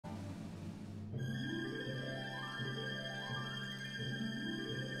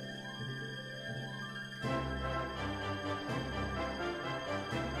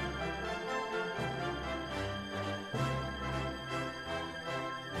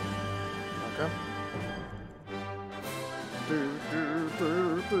Okay.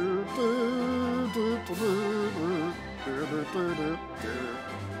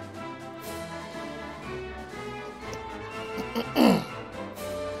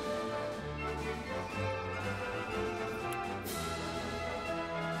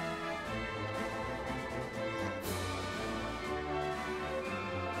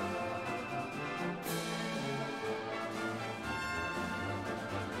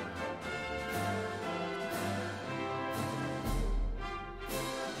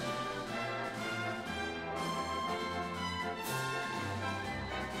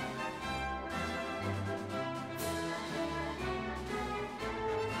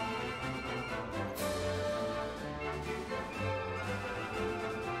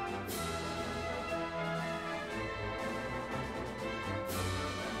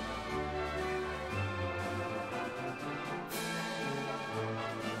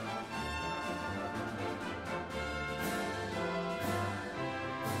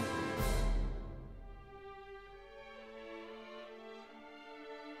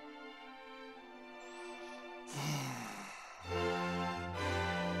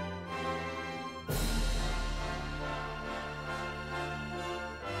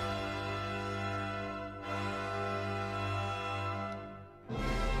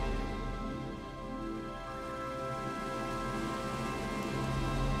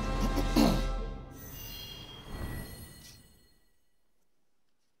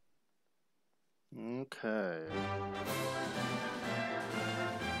 Okay.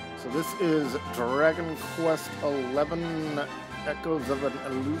 So this is Dragon Quest XI Echoes of an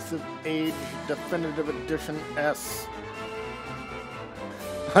Elusive Age Definitive Edition S.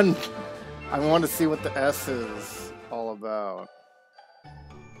 I want to see what the S is all about.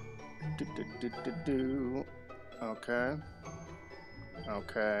 Okay.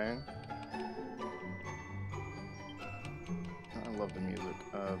 Okay. I love the music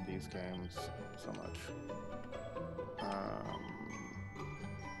of these games so much.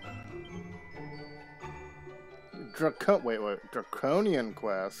 Wait, Draconian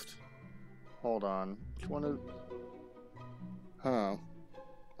Quest. Hold on. Which one is? Huh.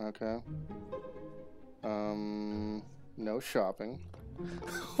 Okay. No shopping.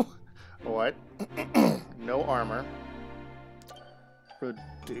 What? No armor. Oh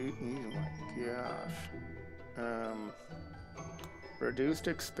my gosh. Reduced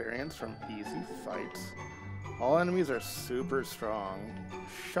experience from easy fights. All enemies are super strong.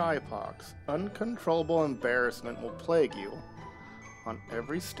 Shypox. Uncontrollable embarrassment will plague you on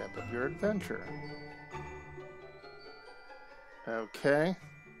every step of your adventure. Okay.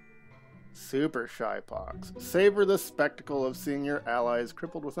 Super Shypox. Savor the spectacle of seeing your allies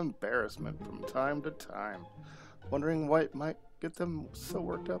crippled with embarrassment from time to time. Wondering what might get them so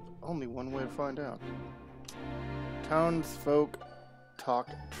worked up? Only one way to find out. Townsfolk talk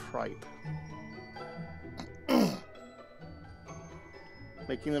tripe.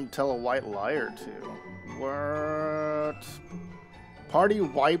 Making them tell a white lie or two. What? Party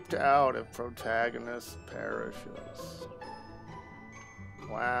wiped out if protagonist perishes.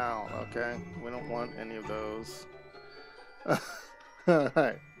 Wow, okay. We don't want any of those.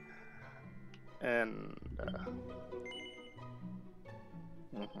 Alright. And,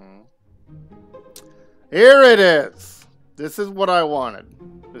 Here it is! This is what I wanted.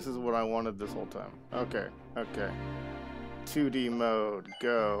 This is what I wanted this whole time. Okay, okay. 2D mode,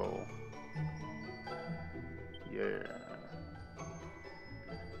 go. Yeah.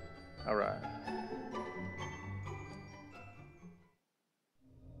 Alright.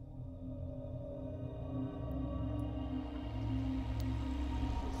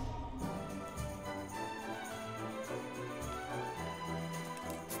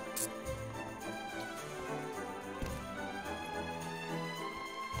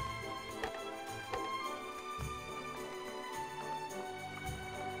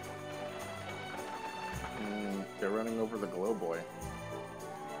 They're running over the glow boy.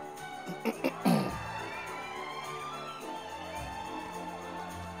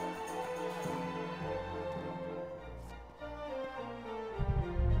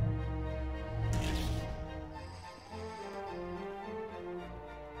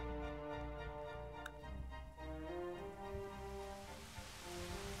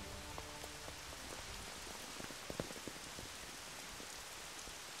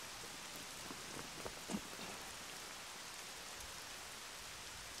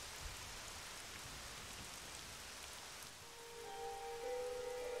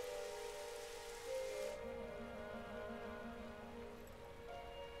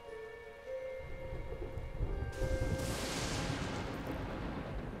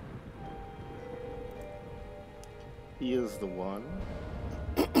 He is the one.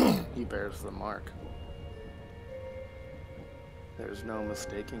 He bears the mark. There's no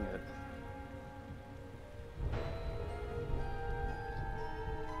mistaking it.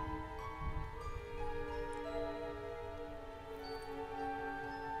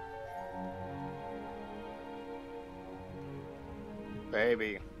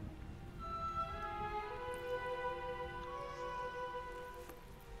 Baby.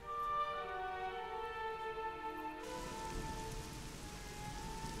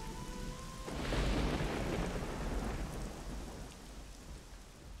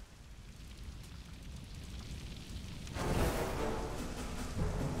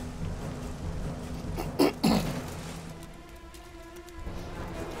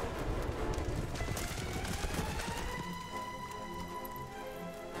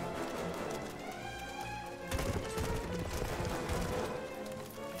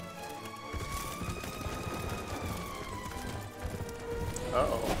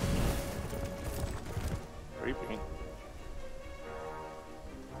 Uh-oh. Creepy.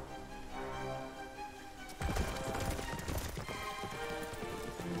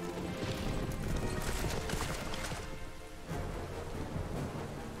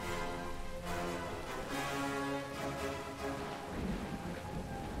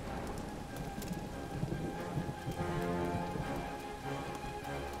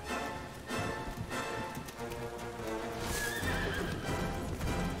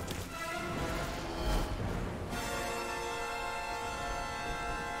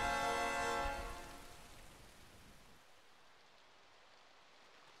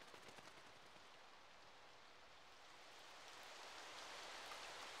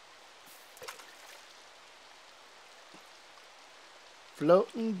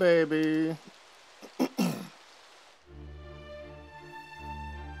 Floating baby.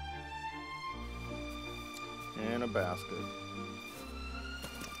 In a basket.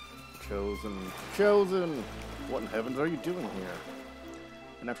 Chosen! What in heavens are you doing here?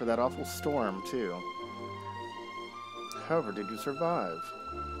 And after that awful storm, too. However, did you survive?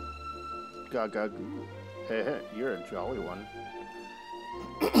 Gaga goo. Hey, you're a jolly one.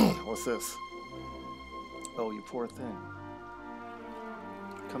 What's this? Oh, you poor thing.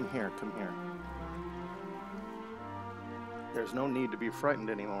 Come here, come here. There's no need to be frightened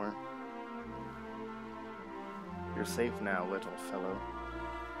anymore. You're safe now, little fellow.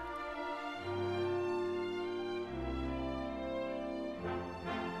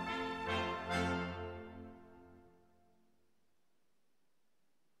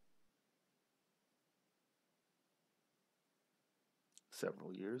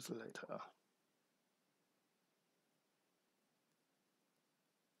 Several years later.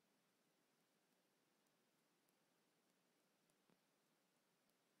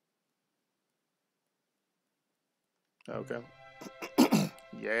 Okay.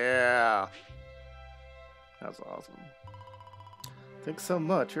 Yeah. That's awesome. Thanks so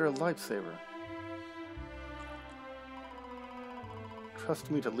much. You're a lifesaver.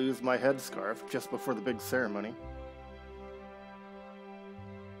 Trust me to lose my headscarf just before the big ceremony.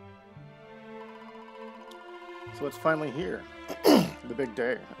 So it's finally here. The big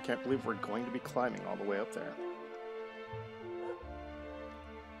day. I can't believe we're going to be climbing all the way up there.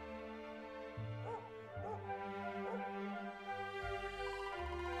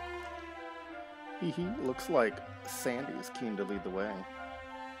 Looks like Sandy's keen to lead the way.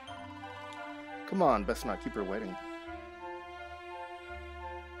 Come on, best not keep her waiting.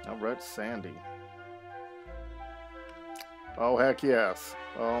 Alright, Sandy. Oh, heck yes.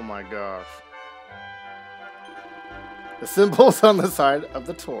 Oh my gosh. The symbols on the side of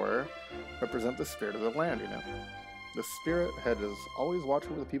the tour represent the spirit of the land, you know. The spirit head is always watch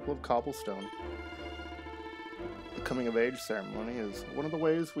over the people of Cobblestone. The coming of age ceremony is one of the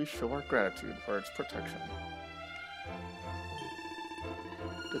ways we show our gratitude for its protection.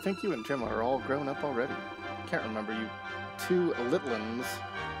 To think you and Gemma are all grown up already. Can't remember you two little uns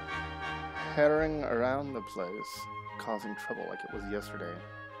herring around the place, causing trouble like it was yesterday.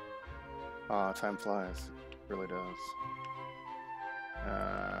 Ah, time flies. It really does.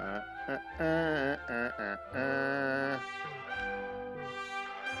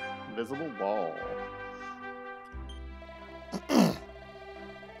 Invisible wall.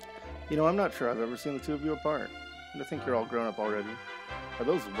 You know, I'm not sure I've ever seen the two of you apart. I think you're all grown up already. Are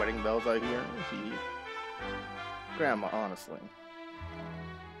those wedding bells I hear? Grandma, honestly.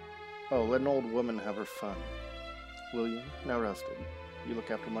 Oh, let an old woman have her fun. Will you? Now rested. You look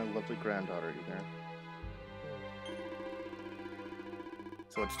after my lovely granddaughter, you hear?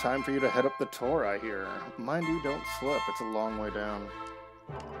 So it's time for you to head up the tour, I hear. Mind you, don't slip. It's a long way down.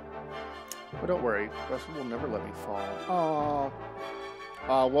 But don't worry, Rusted will never let me fall.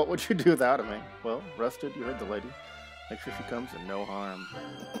 Aw, what would you do without me? Well, Rusted, you heard the lady. Make sure she comes and no harm.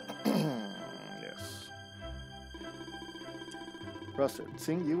 Yes. Rusted,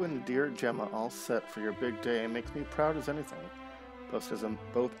 seeing you and dear Gemma all set for your big day makes me proud as anything.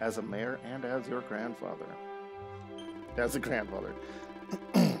 Both as a mayor and as your grandfather. As a grandfather.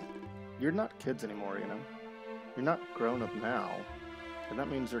 You're not kids anymore, you know. You're not grown up now. And that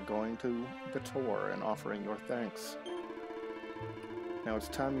means you're going to the tour and offering your thanks. Now it's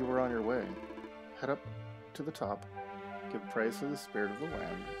time you were on your way. Head up to the top, give praise to the spirit of the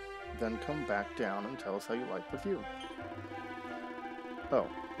land, then come back down and tell us how you like the view. Oh,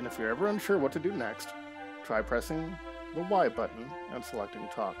 and if you're ever unsure what to do next, try pressing the Y button and selecting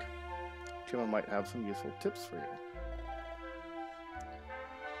talk. Gemma might have some useful tips for you.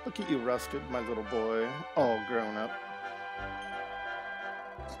 Look at you, Rusted, my little boy, all grown up.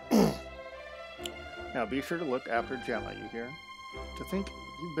 Now be sure to look after Gemma, you hear? To think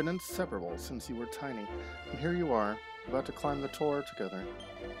you've been inseparable since you were tiny, and here you are, about to climb the tower together.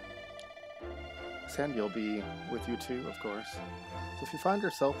 Sandy will be with you too, of course. So if you find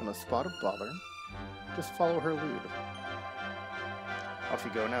yourself in a spot of bother, just follow her lead. Off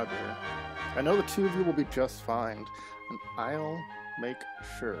you go now, dear. I know the two of you will be just fine, and I'll make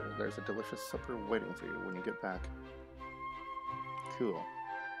sure there's a delicious supper waiting for you when you get back. Cool.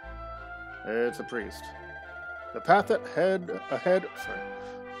 It's a priest. The path ahead,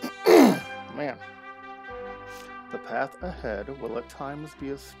 man. The path ahead will at times be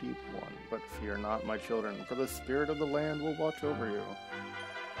a steep one, but fear not, my children, for the spirit of the land will watch over you.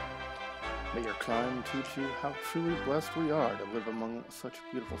 May your climb teach you how truly blessed we are to live among such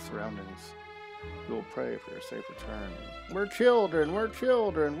beautiful surroundings. We will pray for your safe return. We're children, we're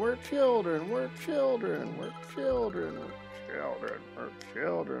children, we're children, we're children, we're children, we're children, we're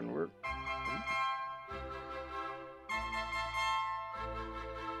children, we're...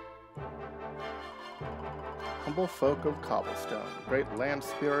 Humble folk of Cobblestone, great land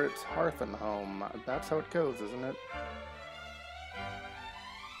spirits, hearth and home. That's how it goes, isn't it?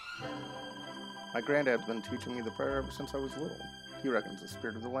 My granddad's been teaching me the prayer ever since I was little. He reckons the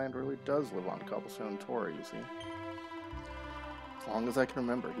spirit of the land really does live on Cobblestone Tor, you see. As long as I can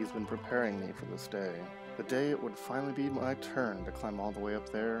remember, he's been preparing me for this day. The day it would finally be my turn to climb all the way up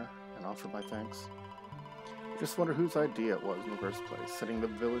there and offer my thanks. I just wonder whose idea it was in the first place, setting the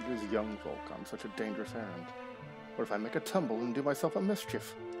village's young folk on such a dangerous errand. Or if I make a tumble and do myself a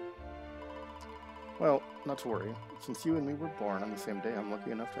mischief? Well, not to worry. Since you and me were born on the same day, I'm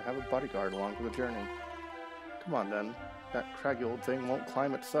lucky enough to have a bodyguard along for the journey. Come on, then. That craggy old thing won't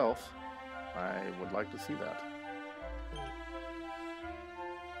climb itself. I would like to see that.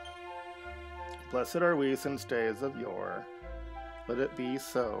 Blessed are we since days of yore. Let it be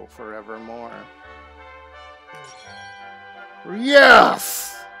so forevermore.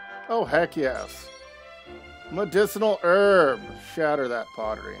 Yes! Oh, heck yes. Medicinal herb. Shatter that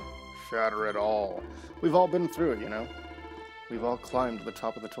pottery. Shatter it all. We've all been through it, you know. We've all climbed to the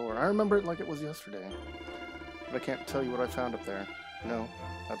top of the tower. I remember it like it was yesterday. But I can't tell you what I found up there. No,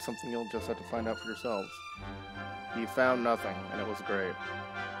 that's something you'll just have to find out for yourselves. You found nothing, and it was great.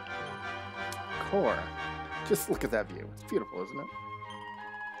 Core. Just look at that view. It's beautiful, isn't it?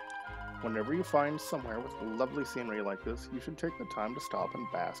 Whenever you find somewhere with lovely scenery like this, you should take the time to stop and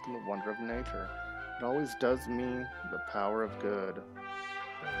bask in the wonder of nature. It always does me the power of good.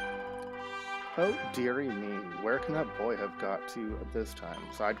 Oh, dearie me, where can that boy have got to at this time?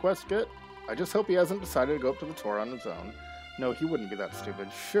 Side quest get? I just hope he hasn't decided to go up to the tour on his own. No, he wouldn't be that stupid,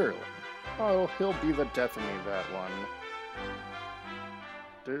 surely. Oh, he'll be the death of me, that one.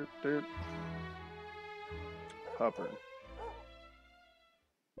 Doot, doot. Hopper.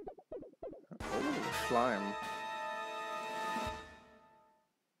 Oh, slime.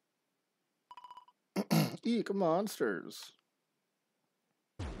 Eek, monsters.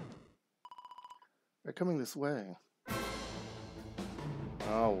 They're coming this way.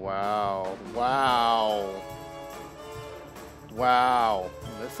 Oh, wow. Wow. Wow.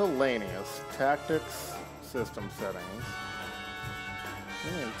 Miscellaneous. Tactics. System settings.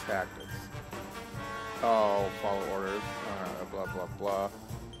 What do you mean tactics? Oh, follow orders. Blah, blah, blah.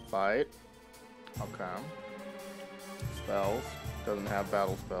 Fight. Okay. Spells. Doesn't have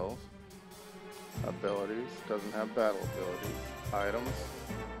battle spells. Abilities. Doesn't have battle abilities. Items.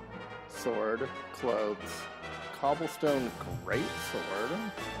 Sword. Clothes. Cobblestone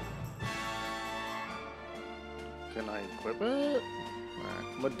Greatsword. Can I equip it?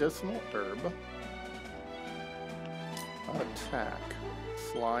 Medicinal herb. Attack.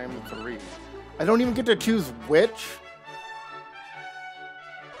 Slime 3. I don't even get to choose which?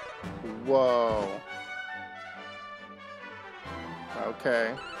 Whoa.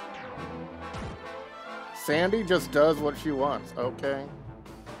 Okay. Sandy just does what she wants. Okay.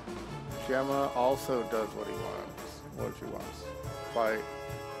 Gemma also does what he wants. What she wants. Fight.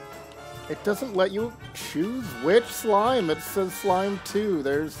 It doesn't let you choose which slime. It says slime 2.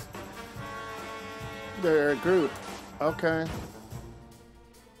 There's their group. Okay.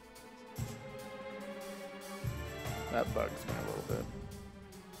 That bugs me a little bit.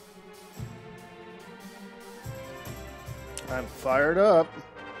 I'm fired up.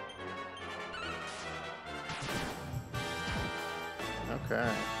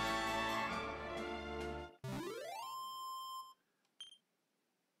 Okay.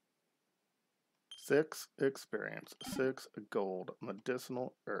 6 experience, 6 gold,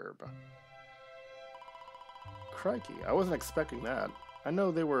 medicinal herb. Crikey, I wasn't expecting that. I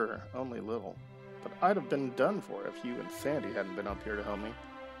know they were only little, but I'd have been done for if you and Sandy hadn't been up here to help me.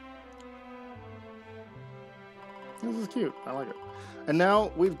 This is cute. I like it. And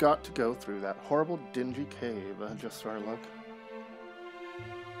now we've got to go through that horrible, dingy cave. Just for our luck.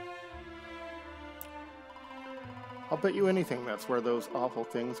 I'll bet you anything that's where those awful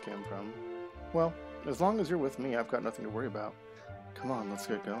things came from. Well, as long as you're with me, I've got nothing to worry about. Come on, let's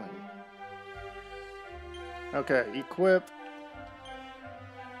get going. Okay, equip.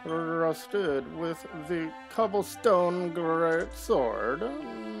 Rusted with the cobblestone great sword.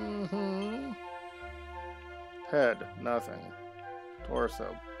 Head, nothing.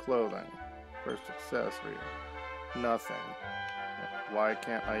 Torso, clothing. First accessory, nothing. Why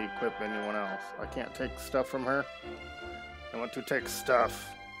can't I equip anyone else? I can't take stuff from her? I want to take stuff.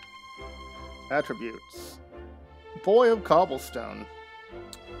 Attributes. Boy of cobblestone.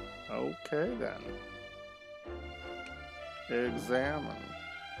 Okay then. Examine.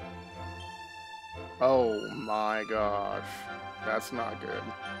 Oh my gosh. That's not good.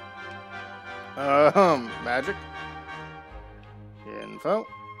 Magic. Info.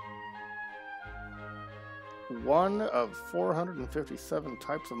 1 of 457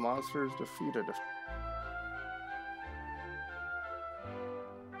 types of monsters defeated.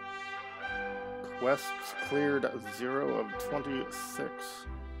 Quests cleared 0 of 26.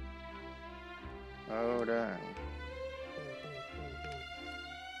 Oh dang.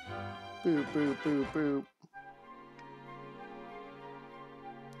 Boop, boop, boop, boop.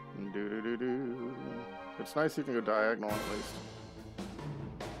 Do do do do. It's nice you can go diagonal at least.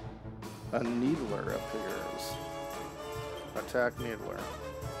 A Needler appears. Attack Needler.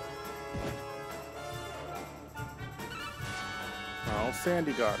 Oh,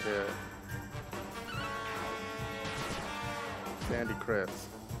 Sandy got hit. Sandy crits.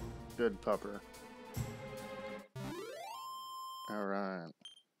 Good pupper. Alright.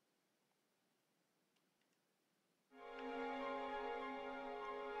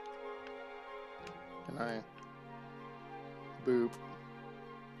 Can I? Boop.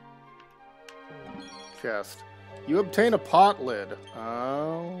 Chest. You obtain a pot lid.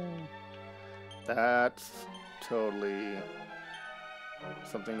 Oh. That's totally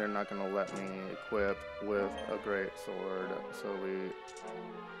something they're not going to let me equip with a great sword. So we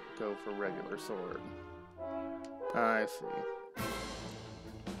go for regular sword. I see.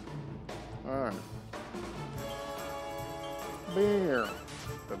 Alright. Beer.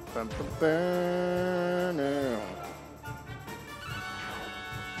 Now.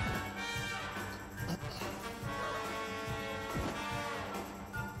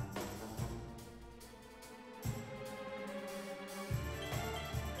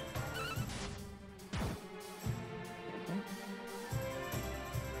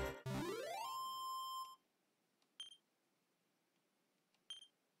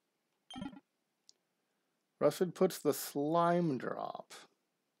 Rusted puts the slime drop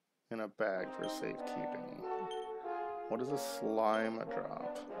in a bag for safekeeping. What is a slime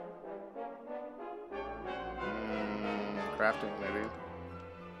drop? Crafting, maybe.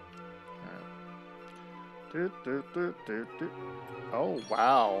 Right. Oh,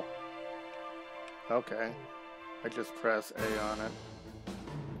 wow. Okay. I just press A on it.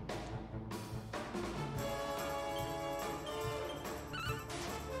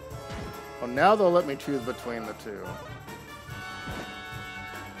 Well, now they'll let me choose between the two.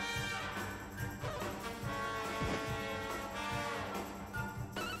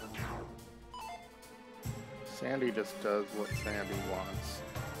 Sandy just does what Sandy wants.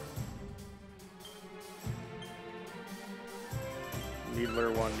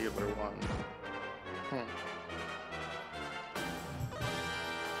 Needler 1, Needler 1.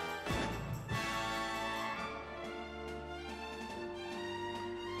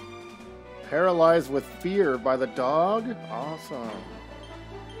 Paralyzed with fear by the dog? Awesome.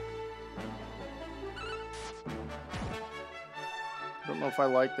 know if I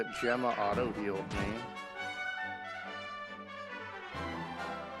like that Gemma auto-healed me.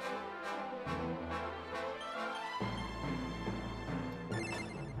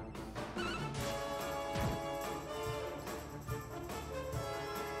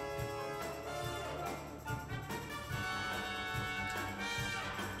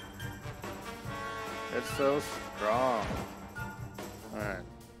 It's so strong. Alright.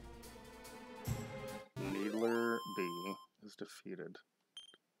 Needler B is defeated.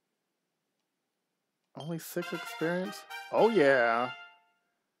 Only 6 experience? Oh yeah!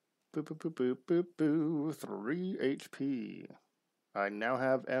 Boop boop boop boop boop boop. 3 HP. I now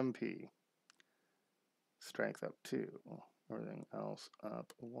have MP. Strength up 2. Everything else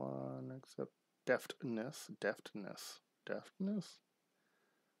up 1 except deftness. Deftness. Deftness?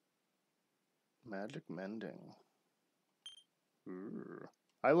 Magic mending. Ooh.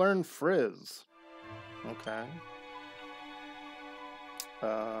 I learned Frizz. Okay.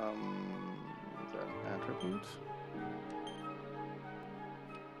 Is that an attribute?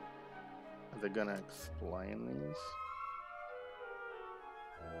 Are they gonna explain these?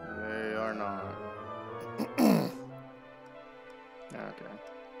 They are not. Okay.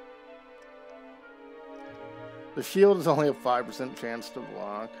 The shield is only a 5% chance to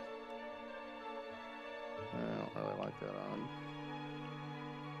block. I don't really like that on.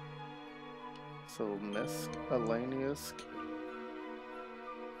 So Misk, Elanius,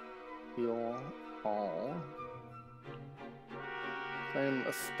 heal all. Claim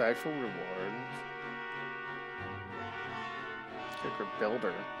a special reward. Kicker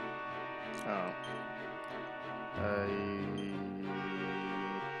builder. Oh.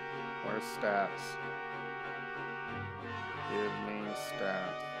 Where's stats? Give me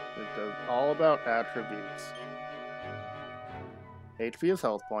stats. It does all about attributes. HP is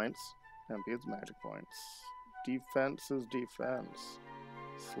health points. MP is magic points. Defense is defense.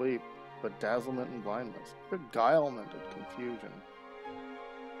 Sleep, bedazzlement and blindness. Beguilement and confusion.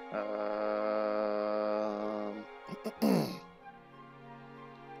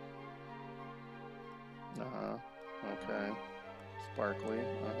 Okay. Sparkly.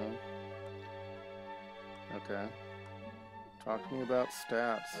 Okay. Talk to me about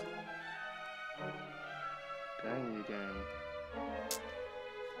stats. Dang you, game.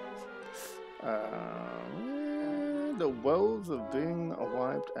 The woes of being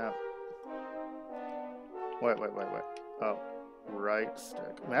wiped out. Wait. Oh, right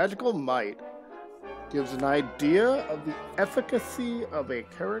stick. Magical Might gives an idea of the efficacy of a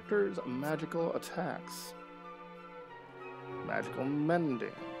character's magical attacks. Magical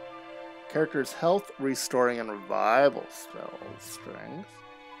Mending. Character's health, restoring, and revival spells. Strength.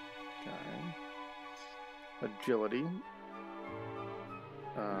 Okay. Agility.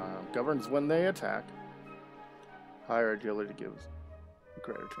 Governs when they attack. Higher agility gives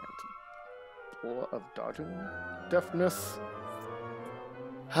greater chance of dodging. Deftness.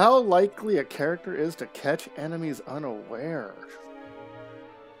 How likely a character is to catch enemies unaware.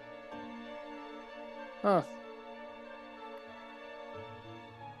 Huh.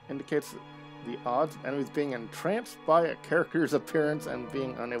 Indicates the odds of enemies being entranced by a character's appearance and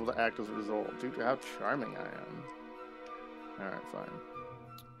being unable to act as a result, due to how charming I am. Alright, fine.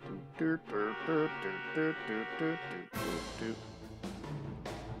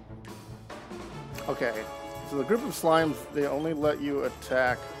 Okay, so the group of slimes, they only let you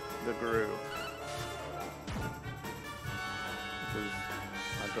attack the group. Because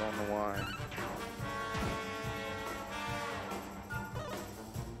I don't know why.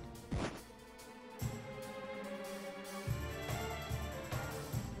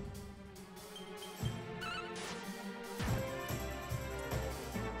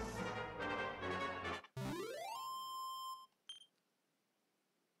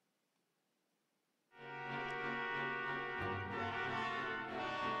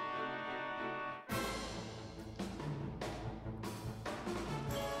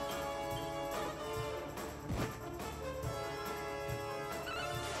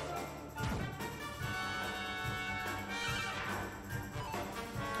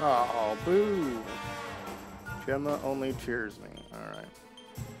 Oh, boo! Gemma only cheers me. Alright.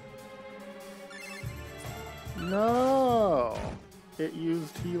 No! It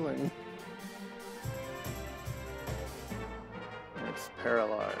used healing. It's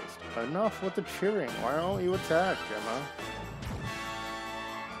paralyzed. Enough with the cheering. Why don't you attack, Gemma?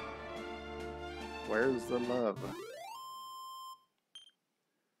 Where's the love?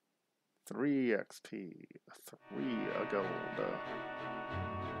 3 XP. 3 gold.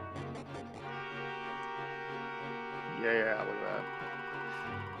 Yeah, look at that.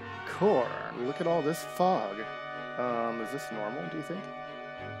 Core, look at all this fog. Is this normal, do you think?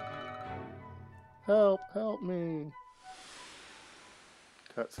 Help me.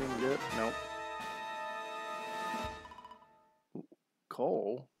 Cutscene good? Nope.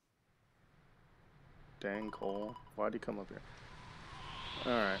 Cole? Dang, Cole. Why'd he come up here?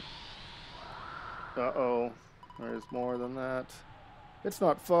 Alright. Uh-oh. There's more than that. It's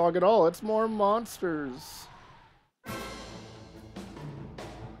not fog at all, it's more monsters.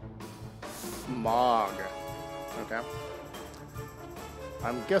 Smog. Okay.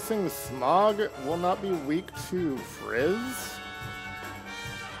 I'm guessing Smog will not be weak to Frizz,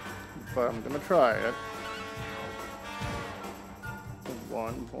 but I'm gonna try it.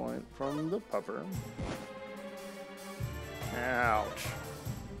 1 point from the pupper. Ouch.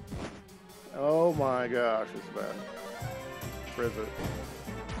 Oh my gosh, it's bad. Frizz it.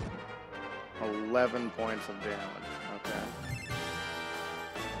 11 points of damage. Okay.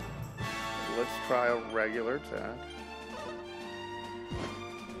 Let's try a regular attack.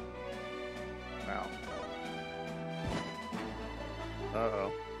 Wow.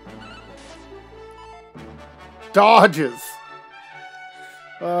 Uh-oh. Dodges!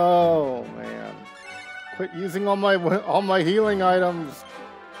 Oh, man. Quit using all my healing items.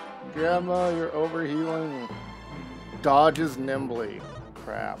 Gemma, you're overhealing. Dodges nimbly.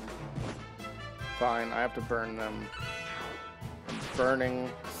 Crap. Fine, I have to burn them. Burning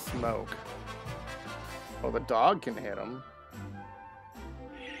smoke. Oh, the dog can hit him.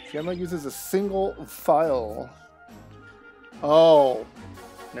 Gemma uses a single file. Oh.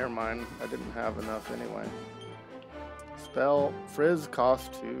 Never mind. I didn't have enough anyway. Spell. Frizz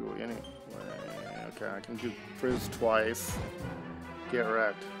cost 2 anyway. Okay, I can do Frizz twice. Get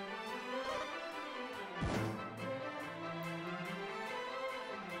wrecked.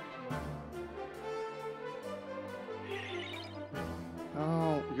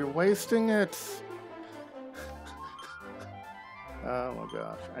 Oh, you're wasting it. Oh my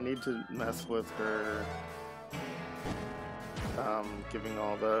gosh. I need to mess with her. Giving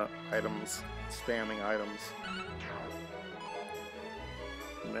all the items, spamming items.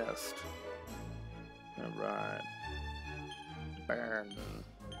 Missed. Alright. Burn.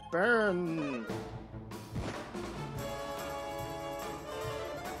 Burn!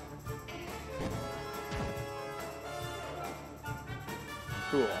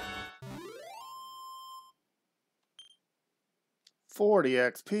 Cool. 40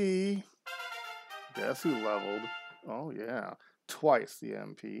 XP. Guess who leveled? Oh yeah. Twice the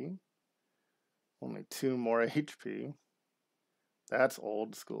MP. Only 2 more HP. That's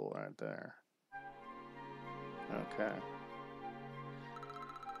old school right there. Okay.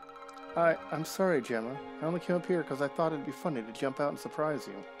 I'm sorry, Gemma. I only came up here because I thought it'd be funny to jump out and surprise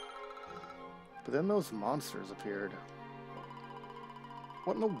you. But then those monsters appeared.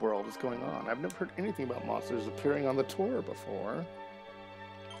 What in the world is going on? I've never heard anything about monsters appearing on the tour before.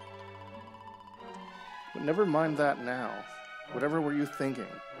 But never mind that now. Whatever were you thinking?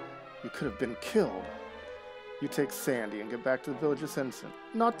 You could have been killed. You take Sandy and get back to the village this instant.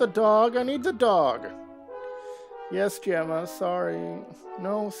 Not the dog! I need the dog! Yes, Gemma, sorry.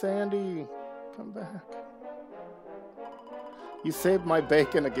 No, Sandy. Come back. You saved my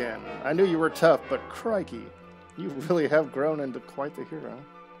bacon again. I knew you were tough, but crikey. You really have grown into quite the hero.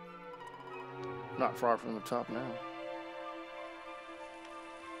 Not far from the top now.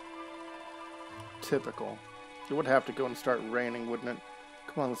 Typical. It would have to go and start raining, wouldn't it?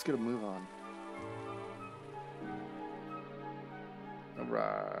 Come on, let's get a move on.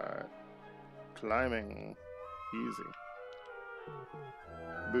 Alright. Climbing. Easy.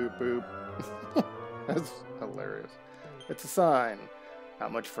 Boop boop. That's hilarious. It's a sign.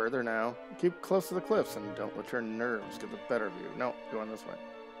 Not much further now. Keep close to the cliffs and don't let your nerves get the better of you. No, going this way.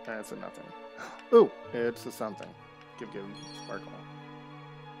 That's a nothing. Ooh, it's a something. Give sparkle.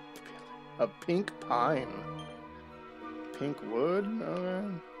 A pink pine. Pink wood? Okay.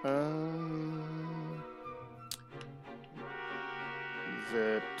 Is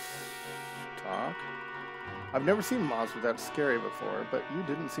it talk? I've never seen mobs that scary before, but you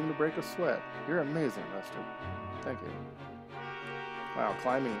didn't seem to break a sweat. You're amazing, Lester. Thank you. Wow,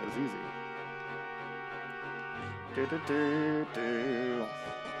 climbing is easy. Do.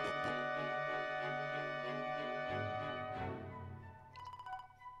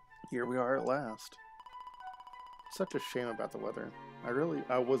 Here we are at last. Such a shame about the weather.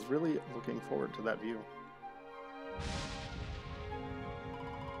 I was really looking forward to that view.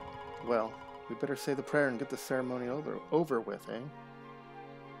 Well, we better say the prayer and get the ceremony over with, eh?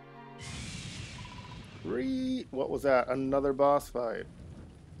 What was that? Another boss fight.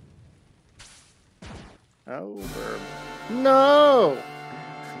 Over. No!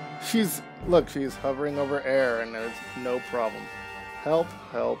 Look, she's hovering over air and there's no problem. Help,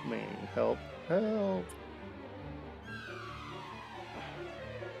 help me, help, help.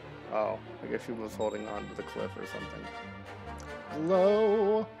 Oh, I guess she was holding on to the cliff or something.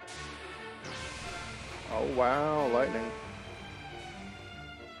 Glow! Oh wow, lightning.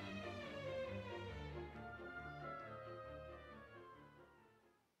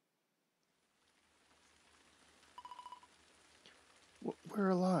 We're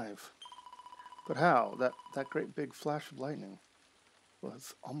alive. But how? That great big flash of lightning. Well,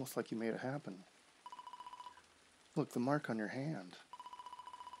 it's almost like you made it happen. Look, the mark on your hand.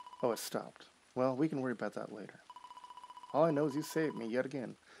 Oh, it stopped. Well, we can worry about that later. All I know is you saved me yet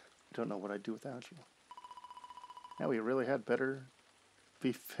again. I don't know what I'd do without you. Now we really had better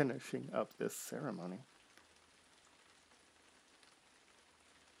be finishing up this ceremony.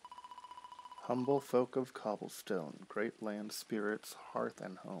 Humble folk of Cobblestone, great land spirits, hearth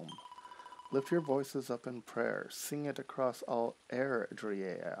and home. Lift your voices up in prayer, sing it across all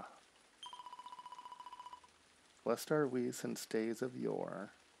Erdrea. Blessed are we since days of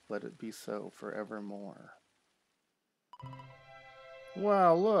yore, let it be so forevermore.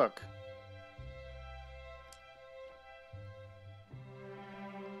 Wow, look!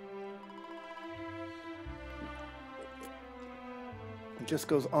 It just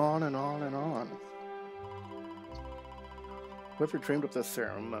goes on and on and on. Whoever dreamed up this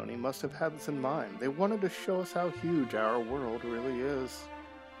ceremony must have had this in mind. They wanted to show us how huge our world really is.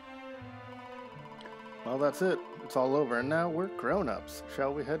 Well, that's it. It's all over, and now we're grown-ups.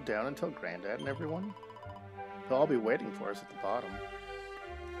 Shall we head down and tell Granddad and everyone? They'll all be waiting for us at the bottom.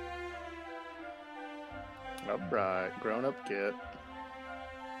 Alright, grown-up kid.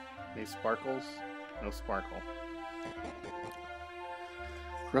 Any sparkles? No sparkle.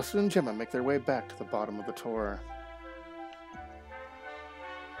 Rusted and Gemma make their way back to the bottom of the Tor.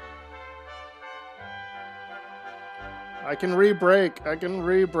 I can re-break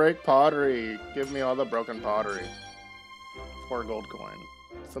pottery. Give me all the broken pottery. 4 gold coin.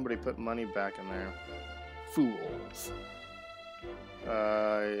 Somebody put money back in there. Fools.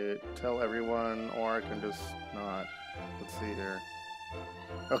 Tell everyone, or I can just not. Let's see here.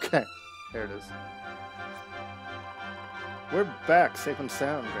 Okay, there it is. We're back, safe and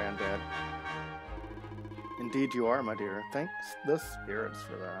sound, Granddad. Indeed you are, my dear. Thanks the spirits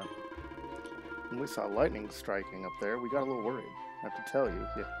for that. When we saw lightning striking up there, we got a little worried. I have to tell you,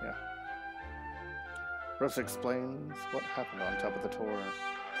 yeah. Russ explains what happened on top of the Tor.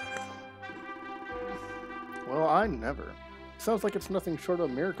 Well, I never. Sounds like it's nothing short of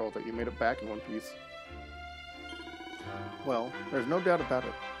a miracle that you made it back in one piece. Well, there's no doubt about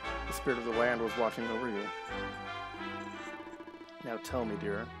it. The spirit of the land was watching over you. Now tell me,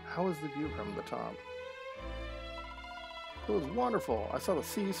 dear, how was the view from the top? It was wonderful. I saw the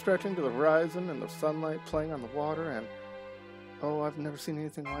sea stretching to the horizon and the sunlight playing on the water, and oh, I've never seen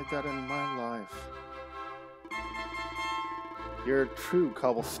anything like that in my life. You're true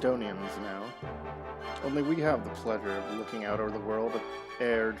Cobblestonians now. Only we have the pleasure of looking out over the world of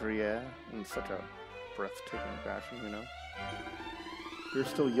Erdrea in such a breathtaking fashion, you know. You're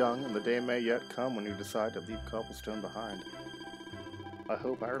still young, and the day may yet come when you decide to leave Cobblestone behind. I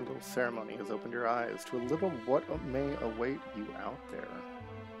hope our little ceremony has opened your eyes to a little of what may await you out there.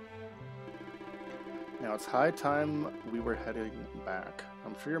 Now it's high time we were heading back.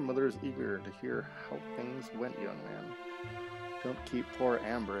 I'm sure your mother is eager to hear how things went, young man. Don't keep poor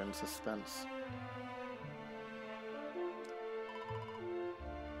Amber in suspense.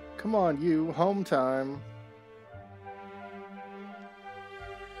 Come on, you, home time.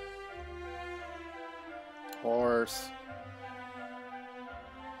 Horse.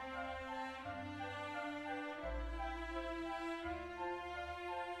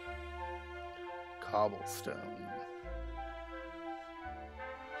 Cobblestone.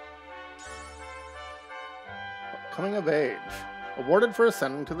 Coming of age. Awarded for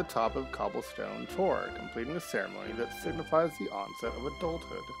ascending to the top of Cobblestone Tor, completing a ceremony that signifies the onset of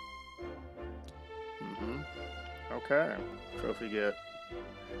adulthood. Okay. Trophy get.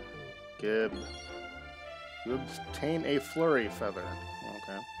 Gib. You obtain a flurry feather.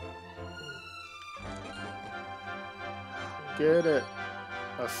 Okay. Get it.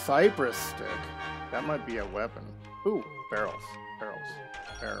 A cypress stick. That might be a weapon. Ooh, barrels.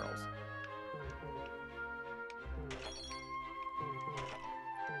 Barrels.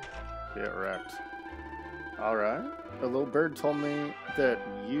 Get wrecked. Alright. The little bird told me that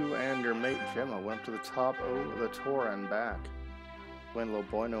you and your mate Gemma went to the top of the Tor and back. When little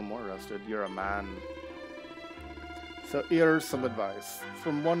boy no more rested, you're a man. So here's some advice.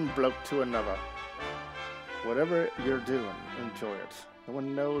 From one bloke to another. Whatever you're doing, enjoy it. No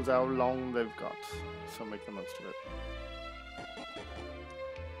one knows how long they've got, so make the most of it.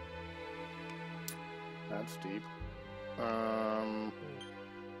 That's deep.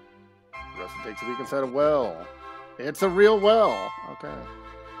 Rusty takes a peek inside a well. It's a real well. Okay.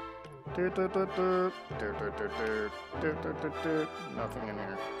 Nothing in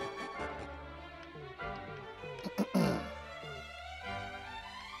here.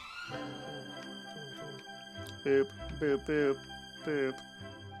 Boop, boop, boop, boop.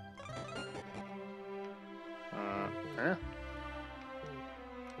 Eh?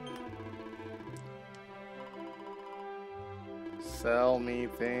 Sell me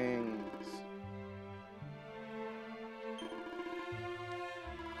things.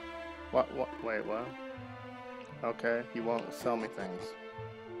 What, wait, what? Okay, you won't sell me things.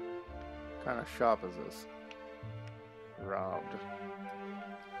 What kind of shop is this? Robbed.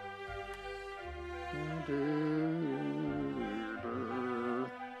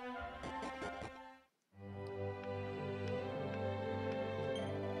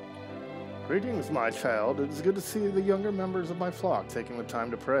 Greetings, my child. It is good to see the younger members of my flock taking the time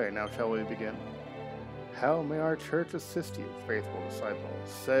to pray. Now shall we begin? How may our church assist you, faithful disciples?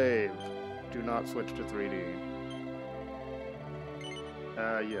 Save. Do not switch to 3D.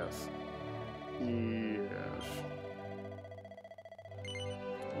 Yes. Yes.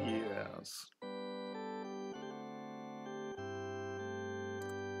 Yes.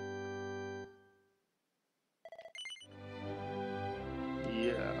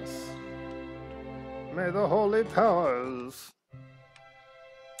 Yes. May the holy powers.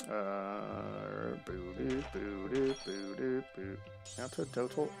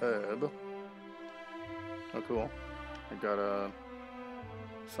 Antidotal herb. Oh, cool. I got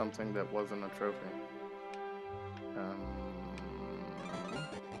something that wasn't a trophy.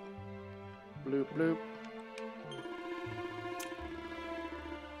 Bloop bloop.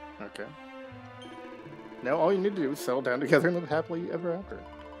 Okay. Now all you need to do is settle down together and live happily ever after.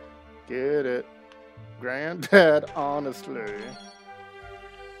 Get it. Granddad, honestly.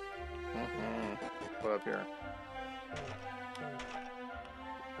 What up here?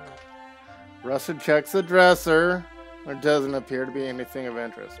 Rusted checks the dresser. There doesn't appear to be anything of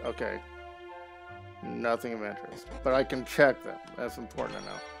interest. Okay. Nothing of interest. But I can check them. That's important to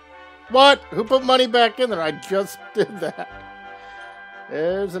know. What? Who put money back in there? I just did that.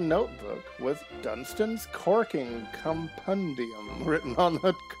 There's a notebook with Dunstan's Corking Compendium written on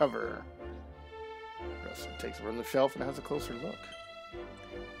the cover. Rusted takes it from the shelf and has a closer look.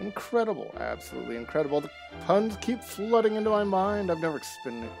 Incredible. Absolutely incredible. The puns keep flooding into my mind. I've never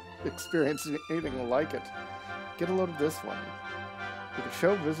experienced anything like it. Get a load of this one. You can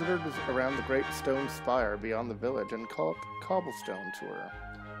show visitors around the great stone spire beyond the village and call it the cobblestone tour.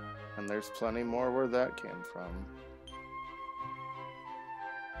 And there's plenty more where that came from.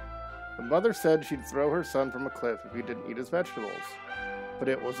 The mother said she'd throw her son from a cliff if he didn't eat his vegetables. But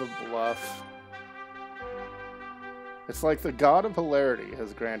it was a bluff. It's like the god of hilarity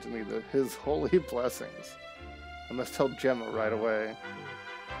has granted me his holy blessings. I must tell Gemma right away.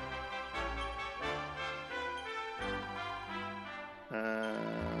 I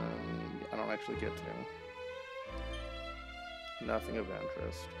don't actually get to. Nothing of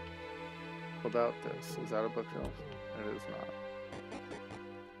interest. What about this? Is that a bookshelf? It is not.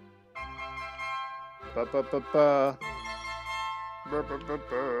 Ba-ba-ba-ba.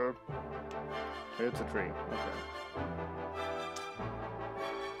 Ba-ba-ba-ba. It's a tree. Okay.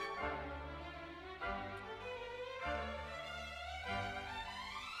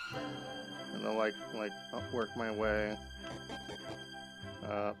 And I'll like work my way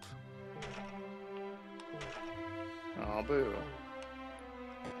up. Oh, boo.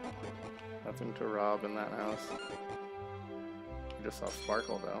 Nothing to rob in that house. I just saw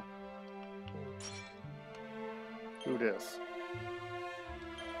Sparkle, though. Who dis?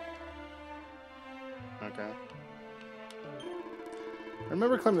 Okay. I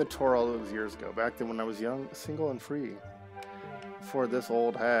remember climbing the tour all those years ago, back then when I was young, single, and free. Before this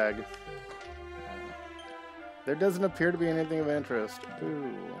old hag. There doesn't appear to be anything of interest.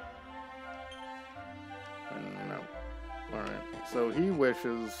 Ooh. No. Alright. So he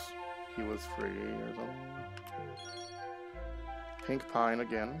wishes he was free or something. Pink Pine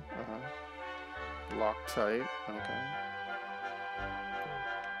again. Loctite. Okay.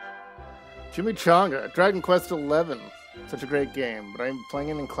 Chimichanga, Dragon Quest XI. Such a great game, but I'm playing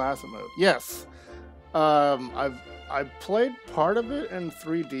it in classic mode. Yes. I've played part of it in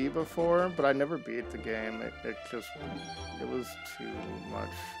 3D before, but I never beat the game. It was too much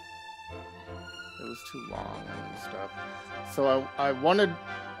It was too long and stuff. So I wanted,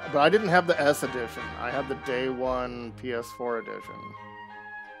 but I didn't have the S edition. I had the day one PS4 edition.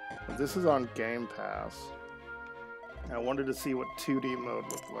 But this is on Game Pass. I wanted to see what 2D mode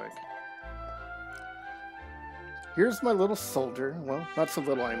looked like. Here's my little soldier. Well, not so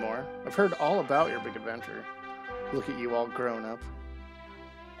little anymore. I've heard all about your big adventure. Look at you all grown up.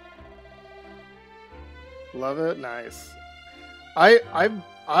 Love it? Nice. I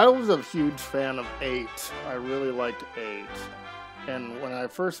was a huge fan of 8. I really liked 8. And when I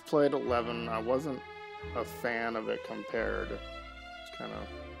first played 11, I wasn't a fan of it compared. It's kind of,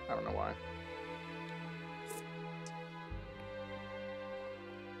 I don't know why.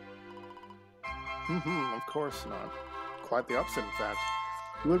 Of course not. Quite the opposite, in fact.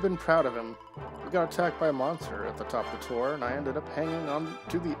 You would have been proud of him. We got attacked by a monster at the top of the tour, and I ended up hanging on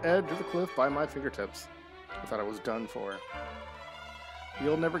to the edge of the cliff by my fingertips. I thought I was done for.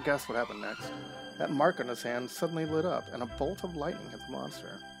 You'll never guess what happened next. That mark on his hand suddenly lit up, and a bolt of lightning hit the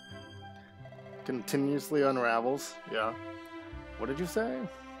monster. Continuously unravels. Yeah. What did you say?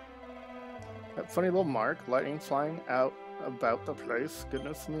 That funny little mark, lightning flying out about the place.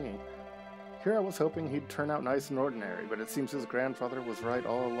 Goodness me. Here I was hoping he'd turn out nice and ordinary, but it seems his grandfather was right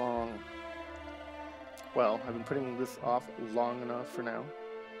all along. Well, I've been putting this off long enough for now.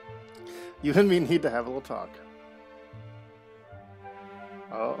 You and me need to have a little talk.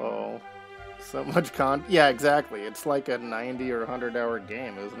 Uh-oh. So much yeah, exactly. It's like a 90 or 100-hour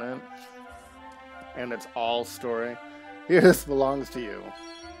game, isn't it? And it's all story. Here, this belongs to you.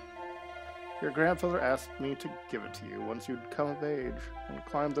 Your grandfather asked me to give it to you once you'd come of age and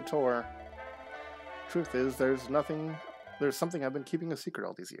climbed the tower. Truth is, there's something I've been keeping a secret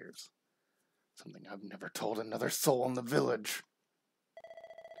all these years. Something I've never told another soul in the village.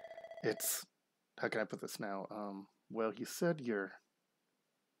 It's... How can I put this now? Well, he said you're...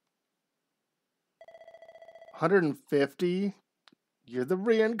 150? You're the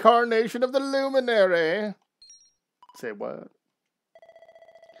reincarnation of the Luminary! Say what?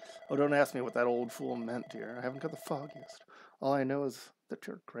 Oh, don't ask me what that old fool meant, dear. I haven't got the foggiest. All I know is that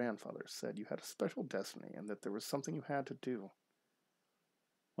your grandfather said you had a special destiny and that there was something you had to do.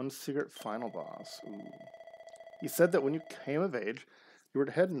 One secret final boss. Ooh. He said that when you came of age, you were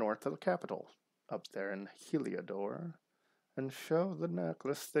to head north to the capital, up there in Heliodor, and show the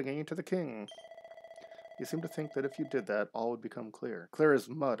necklace thingy to the king. You seem to think that if you did that, all would become clear. Clear as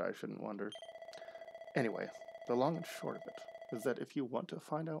mud, I shouldn't wonder. Anyway, the long and short of it is that if you want to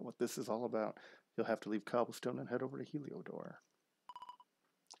find out what this is all about, you'll have to leave Cobblestone and head over to Heliodor.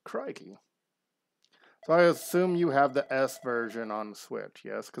 Crikey. So I assume you have the S version on Switch,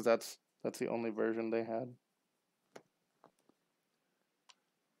 yes? Because that's the only version they had.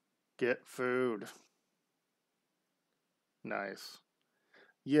 Get food. Nice.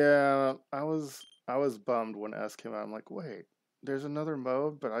 Yeah, I was bummed when S came out. I'm like, wait, there's another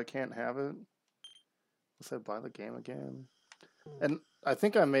mode, but I can't have it. Let's I buy the game again. And I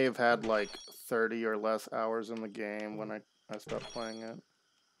think I may have had like 30 or less hours in the game when I stopped playing it.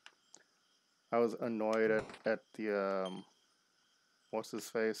 I was annoyed at the what's his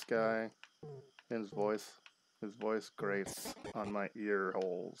face guy. His voice grates on my ear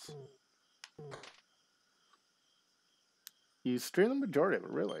holes. You stream the majority of it,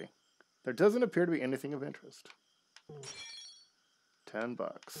 really. There doesn't appear to be anything of interest. $10.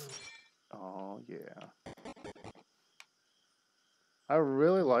 Oh yeah. I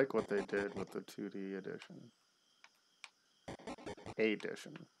really like what they did with the 2D edition.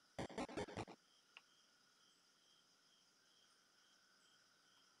 Edition.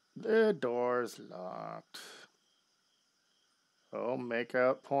 The door's locked. Oh, make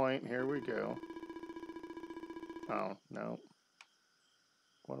out point. Here we go. Oh, no.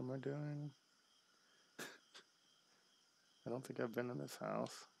 What am I doing? I don't think I've been in this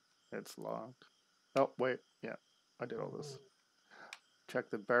house. It's locked. Oh, wait. Yeah, I did all this.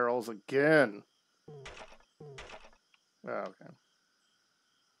 Check the barrels again. Oh, okay.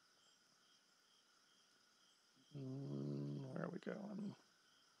 Where are we going?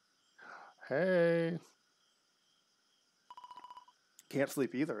 Hey. Can't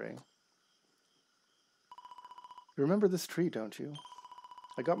sleep either, eh? You remember this tree, don't you?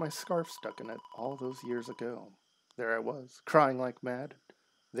 I got my scarf stuck in it all those years ago. There I was, crying like mad.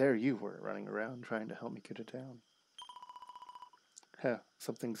 There you were, running around, trying to help me get it down. Heh,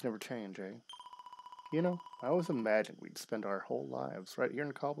 some things never change, eh? You know, I always imagined we'd spend our whole lives right here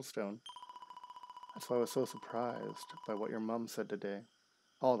in Cobblestone. That's why I was so surprised by what your mom said today.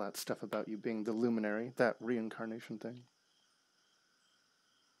 All that stuff about you being the luminary, that reincarnation thing.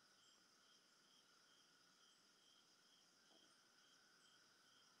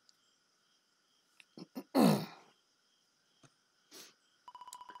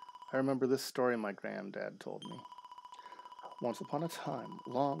 I remember this story my granddad told me. Once upon a time,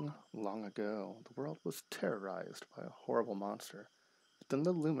 long, long ago, the world was terrorized by a horrible monster. But then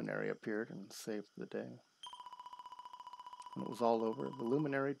the luminary appeared and saved the day. When it was all over, the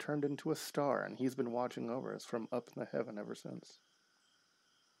luminary turned into a star, and he's been watching over us from up in the heaven ever since.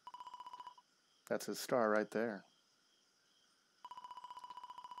 That's his star right there.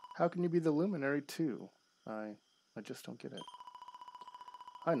 How can you be the luminary too? I just don't get it.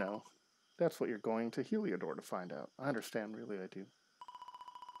 I know. That's what you're going to Heliodor to find out. I understand, really, I do.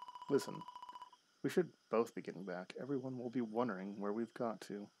 Listen, we should both be getting back. Everyone will be wondering where we've got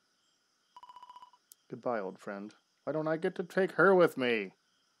to. Goodbye, old friend. Why don't I get to take her with me?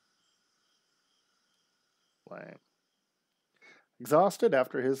 Lame. Exhausted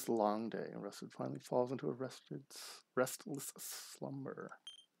after his long day, Rusted finally falls into a restless slumber.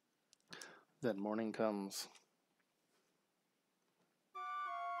 Then morning comes.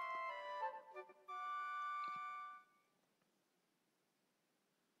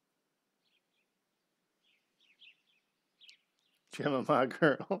 Gemma, my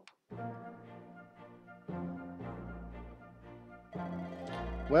girl.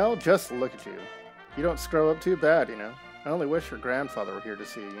 Well, just look at you. You don't screw up too bad, you know. I only wish your grandfather were here to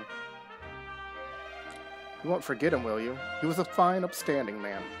see you. You won't forget him, will you? He was a fine, upstanding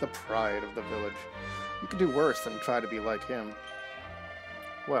man, the pride of the village. You could do worse than try to be like him.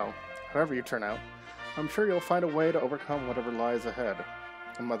 Well, however you turn out, I'm sure you'll find a way to overcome whatever lies ahead.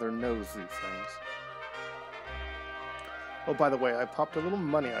 A mother knows these things. Oh, by the way, I popped a little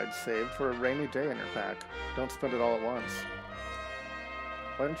money I'd saved for a rainy day in your pack. Don't spend it all at once.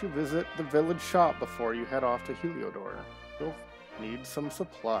 Why don't you visit the village shop before you head off to Heliodor? You'll need some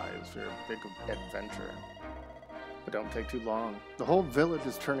supplies for your big adventure. But don't take too long. The whole village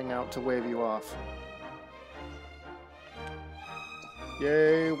is turning out to wave you off.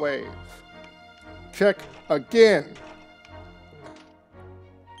 Yay, wave. Check again.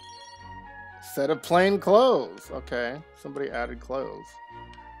 Set of plain clothes. Okay, somebody added clothes.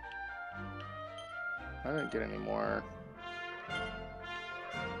 I didn't get any more.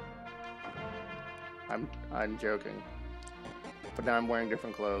 I'm joking. But now I'm wearing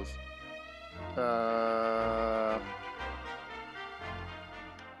different clothes.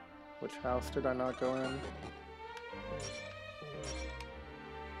 Which house did I not go in?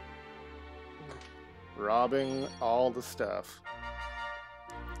 Robbing all the stuff.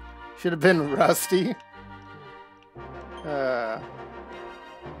 Should have been Rusty.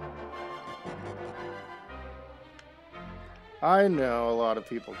 I know a lot of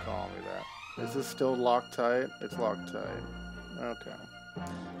people call me that. Is this still Loctite? It's Loctite. Okay.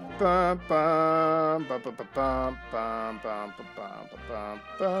 Bum bum bum bum bum bum bum bum bum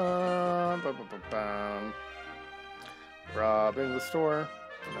bum bum bum bum. Robbing the store.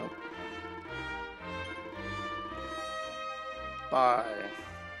 Nope. Buy.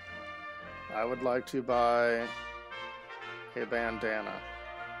 I would like to buy a bandana.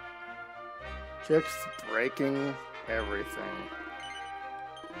 Chicks breaking everything.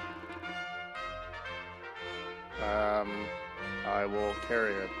 I will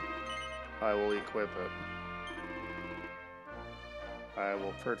carry it. I will equip it. I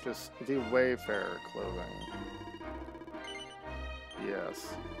will purchase the Wayfarer clothing.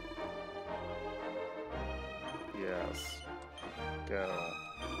 Yes. Yes. Go.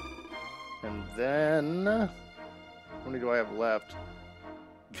 And then... how many do I have left?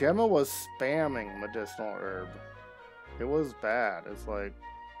 Gemma was spamming medicinal herb. It was bad. It's like...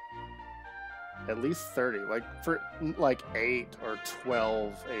 at least 30. Like, for like 8 or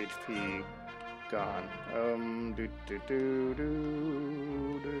 12 HP gone.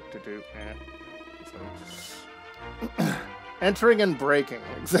 Entering and breaking.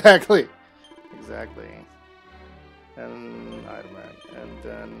 Exactly. Exactly. And item rack. And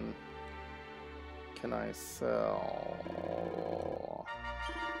then... can I sell...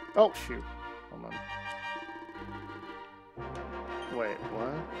 oh, shoot. Hold on. Wait,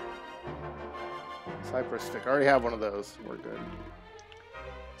 what? Cypress stick. I already have one of those. We're good.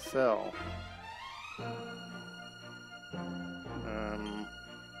 Sell.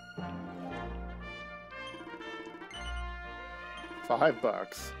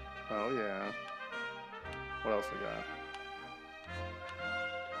 $5. Oh, yeah. What else we got?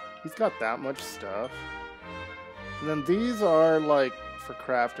 He's got that much stuff. And then these are, like, for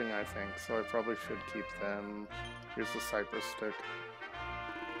crafting, I think. So I probably should keep them. Here's the cypress stick.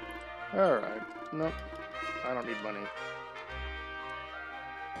 Alright. Nope. I don't need money.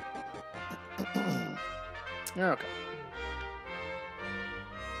 Okay.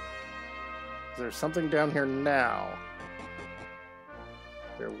 Is there something down here now?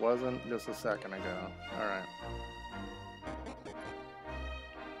 There wasn't just a second ago. Alright.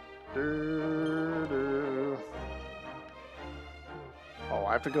 Oh,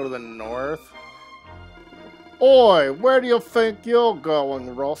 I have to go to the north? Oi, where do you think you're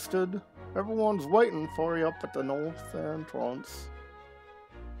going, Rusted? Everyone's waiting for you up at the north entrance.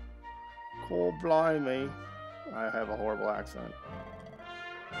 Cool blimey. I have a horrible accent.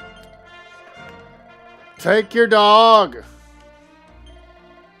 Take your dog!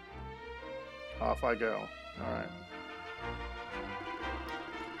 Off I go. Alright.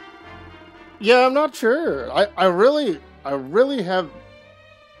 Yeah, I'm not sure. I really have...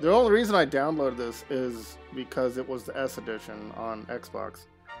 The only reason I downloaded this is because it was the S edition on Xbox.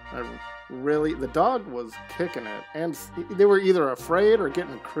 The dog was kicking it, and they were either afraid or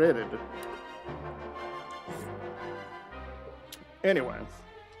getting critted. Anyway.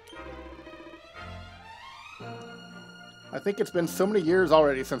 I think it's been so many years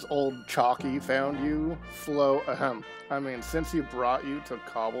already since old Chalky found you, since he brought you to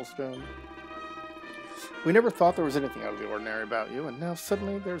Cobblestone. We never thought there was anything out of the ordinary about you, and now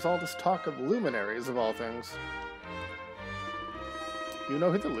suddenly there's all this talk of luminaries of all things. You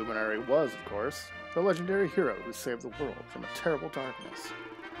know who the luminary was, of course. The legendary hero who saved the world from a terrible darkness.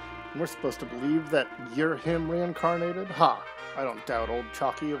 And we're supposed to believe that you're him reincarnated? Ha! I don't doubt old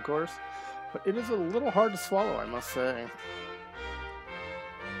Chalky, of course. But it is a little hard to swallow, I must say.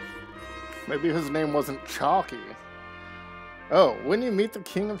 Maybe his name wasn't Chalky. Oh, when you meet the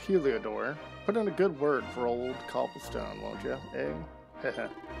King of Heliodor, put in a good word for old Cobblestone, won't you? Eh?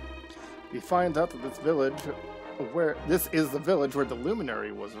 He finds out that this is the village where the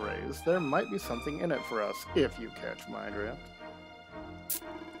luminary was raised. There might be something in it for us, if you catch my drift.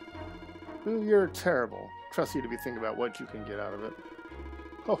 Ooh, you're terrible. Trust you to be thinking about what you can get out of it.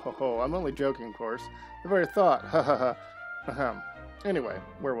 Ho ho ho, I'm only joking, of course. The very thought, ha ha ha. Ahem. Anyway,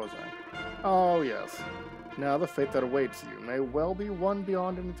 where was I? Oh, yes. Now the fate that awaits you may well be one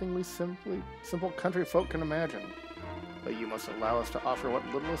beyond anything we simple country folk can imagine. But you must allow us to offer what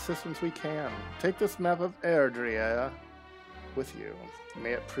little assistance we can. Take this map of Erdrea with you.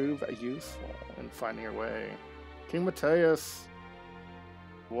 May it prove useful in finding your way. King Mateus,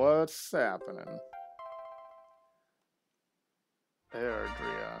 what's happening?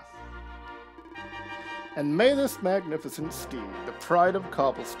 Erdrea. And may this magnificent steed, the pride of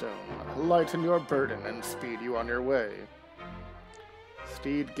Cobblestone, lighten your burden and speed you on your way.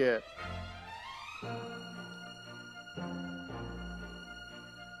 Steed, get.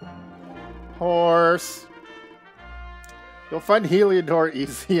 Horse. You'll find Heliodor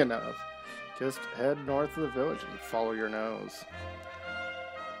easy enough. Just head north of the village and follow your nose.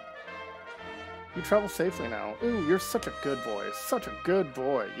 You travel safely now. Ooh, you're such a good boy. Such a good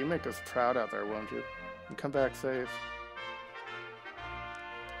boy. You make us proud out there, won't you? And come back safe.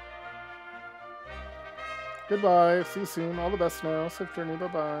 Goodbye. See you soon. All the best now. Safe journey.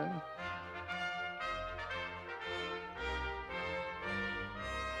 Bye-bye.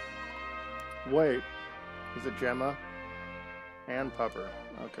 Wait. Is it Gemma? And Pupper.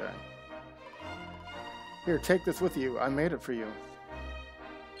 Okay. Here, take this with you. I made it for you.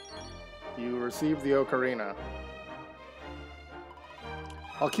 You received the ocarina.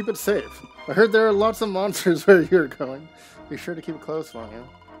 I'll keep it safe. I heard there are lots of monsters where you're going. Be sure to keep it close, won't you?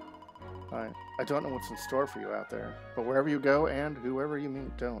 I don't know what's in store for you out there, but wherever you go and whoever you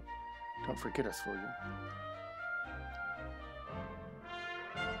meet, don't forget us, will you?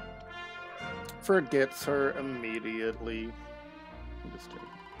 Forgets her immediately. I'm just kidding.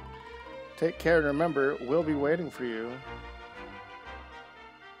 Take care and remember, we'll be waiting for you.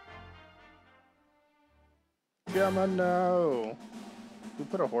 Gemma, no. Who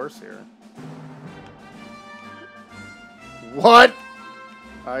put a horse here? What?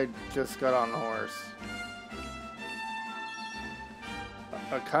 I just got on the horse.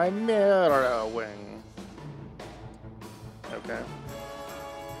 A chimera wing. Okay.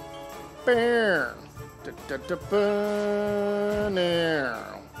 Bear. This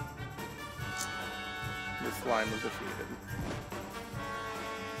line was defeated.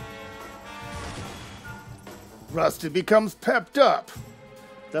 Rusted becomes pepped up.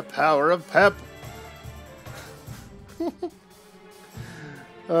 The power of pep.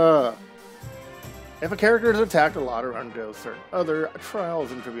 If a character is attacked a lot or undergoes certain other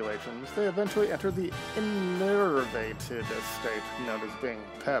trials and tribulations, they eventually enter the enervated state known as being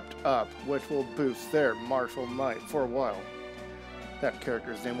pepped up, which will boost their martial might for a while. That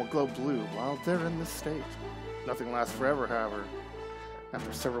character's name will glow blue while they're in this state. Nothing lasts forever, however.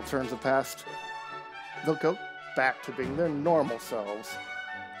 After several turns have passed, they'll go back to being their normal selves.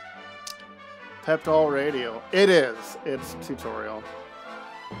 Pepped All Radio. It is. It's tutorial.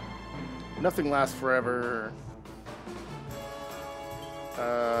 Nothing lasts forever.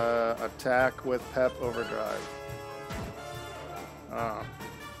 Attack with Pep Overdrive. Ah.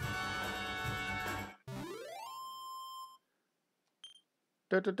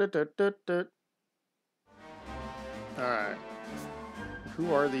 Alright.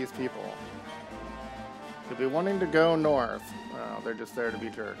 Who are these people? They'll be wanting to go north. Oh, they're just there to be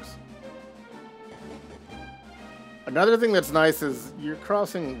jerks. Another thing that's nice is you're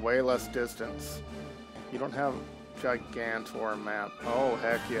crossing way less distance. You don't have Gigantor map. Oh,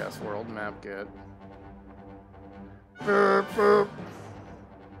 heck yes, world map good. Boop, boop.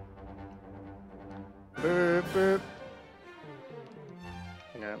 Boop, boop.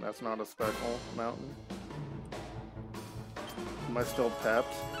 Yeah, that's not a special mountain. Am I still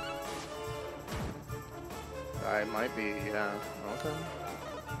pepped? I might be, yeah. Okay.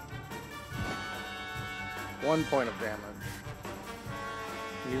 1 point of damage.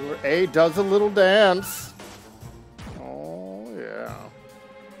 A does a little dance. Oh, yeah.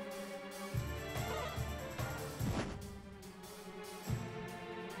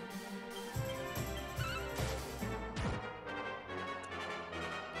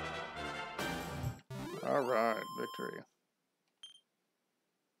 Alright, victory.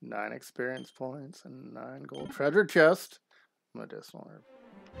 9 experience points and 9 gold. Treasure chest. Medicinal herb.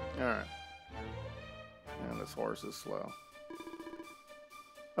 Alright. And this horse is slow.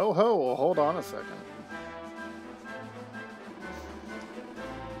 Oh ho, well, hold on a second.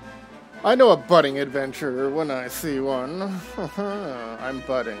 I know a budding adventurer when I see one. I'm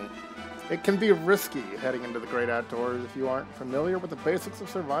budding. It can be risky heading into the great outdoors if you aren't familiar with the basics of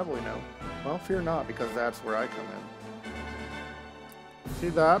survival, you know. Well, fear not, because that's where I come in. See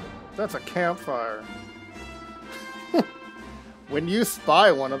that? That's a campfire. When you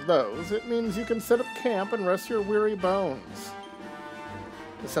spy one of those, it means you can set up camp and rest your weary bones.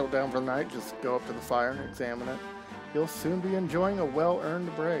 To settle down for the night, just go up to the fire and examine it. You'll soon be enjoying a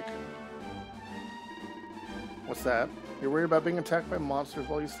well-earned break. What's that? You're worried about being attacked by monsters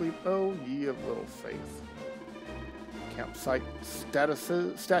while you sleep? Oh, ye of little faith. Campsite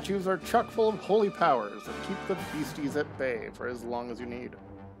statues are chock full of holy powers that keep the beasties at bay for as long as you need.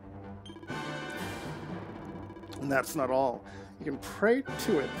 And that's not all. You can pray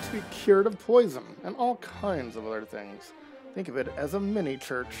to it to be cured of poison and all kinds of other things. Think of it as a mini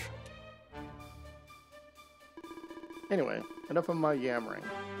church. Anyway, enough of my yammering.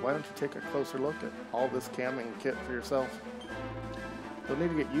 Why don't you take a closer look at all this camping kit for yourself? You'll need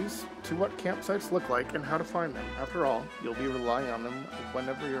to get used to what campsites look like and how to find them. After all, you'll be relying on them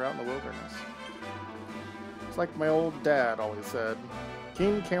whenever you're out in the wilderness. It's like my old dad always said,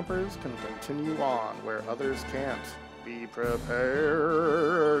 keen campers can continue on where others can't. Be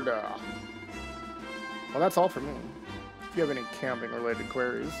prepared. Well, that's all for me. If you have any camping-related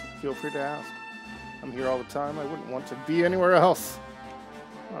queries, feel free to ask. I'm here all the time. I wouldn't want to be anywhere else.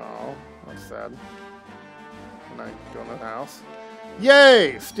 Oh, that's sad. Can I go in the house?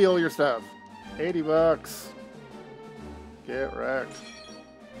 Yay! Steal your stuff. 80 bucks. Get wrecked.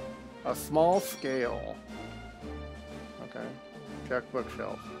 A small scale. Okay. Check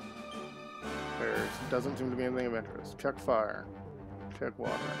bookshelf. There doesn't seem to be anything of interest. Check fire. Check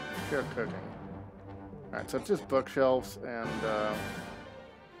water. Check cooking. Alright, so it's just bookshelves and,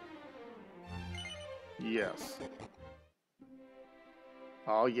 yes.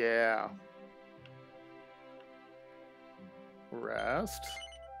 Oh, yeah. Rest.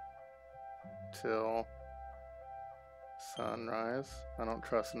 Till sunrise. I don't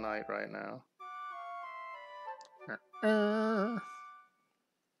trust night right now.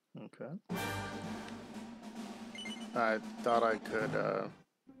 Okay. I thought I could,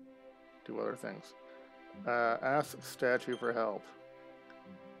 do other things. Ask statue for help.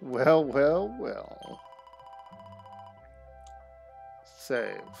 Well, well, well.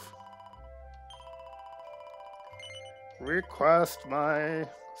 Save. Request my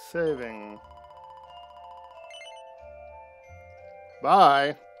saving.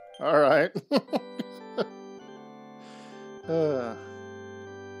 Bye. All right.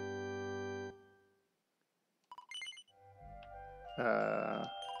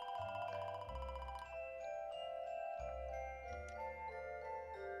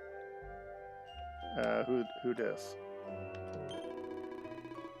 Who dis?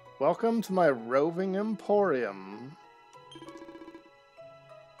 Welcome to my roving emporium.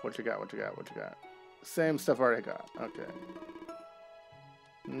 What you got? What you got? What you got? Same stuff I already got. Okay.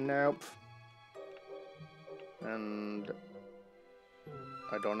 Nope. And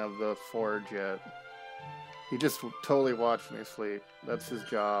I don't have the forge yet. He just totally watched me sleep. That's his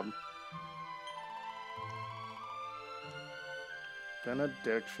job.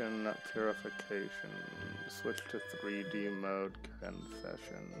 Benediction Purification. Switch to 3D mode.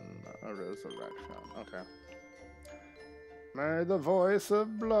 Confession. Resurrection. Okay. May the voice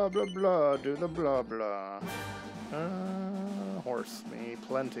of blah blah blah do the blah blah. Horse me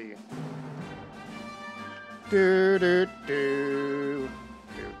plenty. Do do do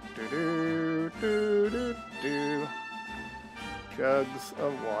do do do do do. Jugs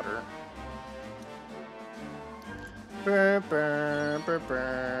of water. Burr, burr, burr,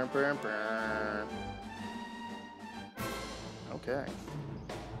 burr, burr, burr. Okay.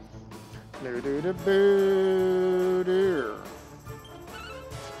 Do do do boo do.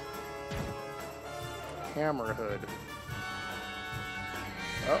 Hammerhood.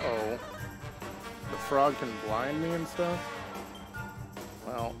 Uh-oh. The frog can blind me and stuff?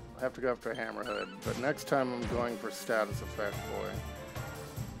 Well, I have to go after Hammerhood, but next time I'm going for status effect boy.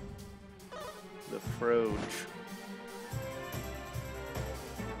 The Froge.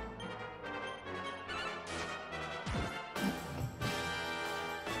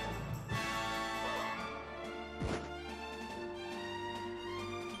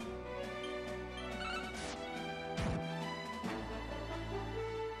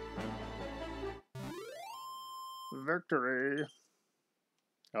 Victory.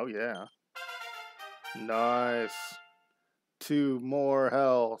 Oh yeah. Nice. 2 more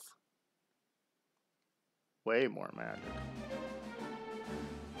health. Way more magic.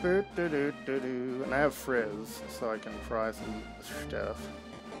 And I have Frizz, so I can fry some stuff.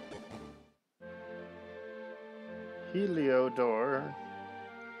 Heliodor.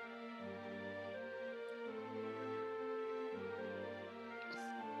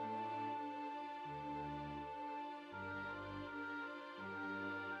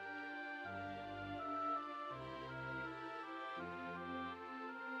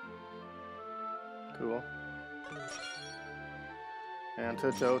 Cool.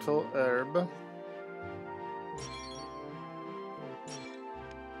 Antidotal herb. Oh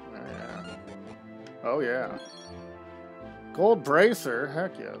yeah. Oh yeah. Gold bracer?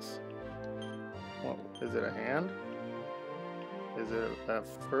 Heck yes. Well, is it a hand? Is it a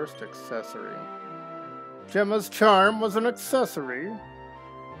first accessory? Gemma's charm was an accessory.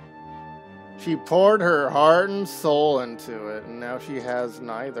 She poured her heart and soul into it, and now she has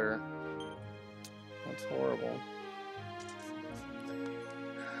neither. That's horrible.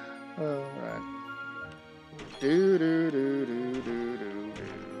 Alright. Do do do do do do do.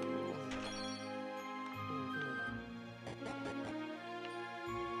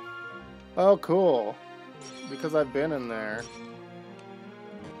 Oh, cool. Because I've been in there.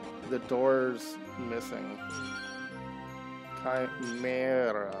 The door's missing.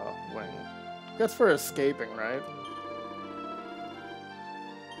 Chimera wing. That's for escaping, right?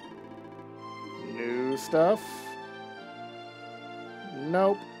 New stuff?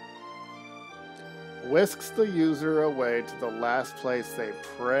 Nope. Whisks the user away to the last place they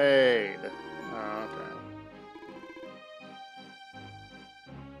prayed. Oh, okay.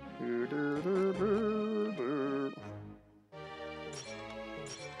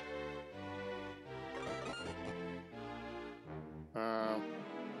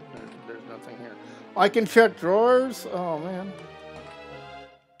 There's nothing here. I can check drawers? Oh, man.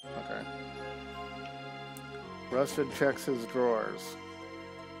 Okay. Rusted checks his drawers.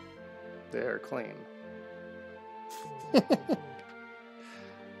 They are clean.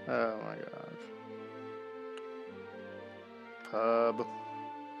 Oh my gosh. Pub.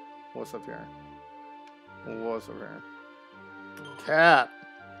 What's up here? What's up here? Cat.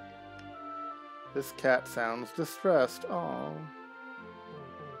 This cat sounds distressed. Oh.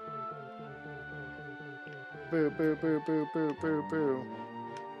 Boo, boo, boo, boo, boo, boo, boo.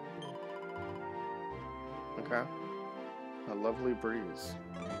 Okay. A lovely breeze.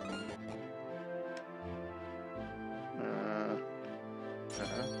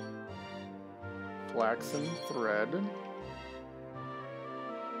 Flaxen thread.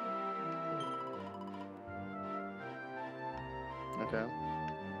 Okay.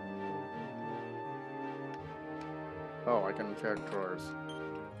 Oh, I can check drawers.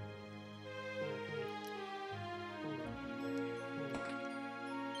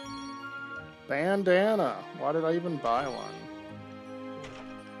 Bandana. Why did I even buy one?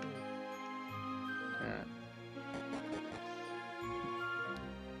 Yeah.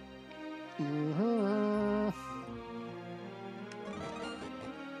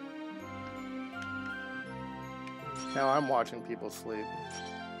 Now I'm watching people sleep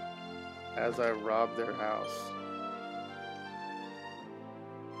as I rob their house.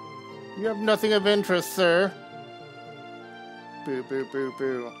 You have nothing of interest, sir. Boo, boo, boo,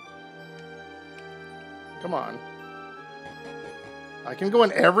 boo. Come on. I can go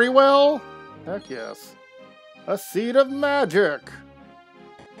in every well? Heck yes. A Seed of Magic.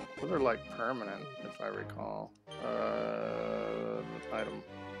 Those are like permanent, if I recall. Item.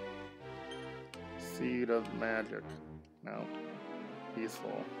 Seed of Magic. No.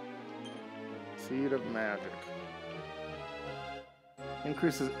 Peaceful. Seed of Magic.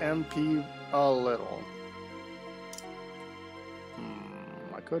 Increases MP a little.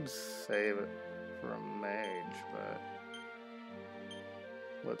 I could save it for a mage, but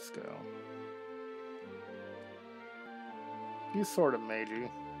let's go. He's sort of magey.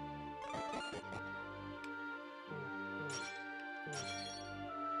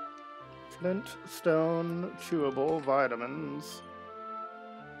 Flint, stone, chewable, vitamins.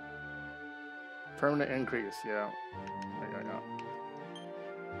 Permanent increase, yeah. Yeah.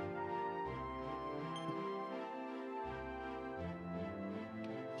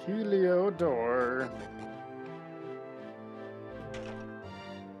 Heliodor.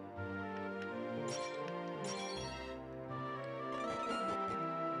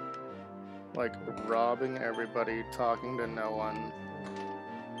 Like robbing everybody, talking to no one.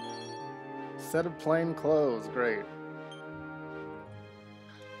 Set of plain clothes, great.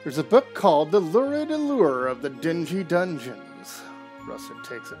 There's a book called The Lurid Allure of the Dingy Dungeons. Rusted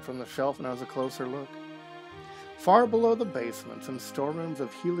takes it from the shelf and has a closer look. Far below the basements and storerooms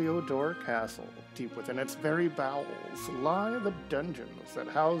of Heliodor Castle, deep within its very bowels, lie the dungeons that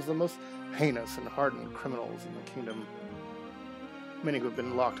house the most heinous and hardened criminals in the kingdom. Many who have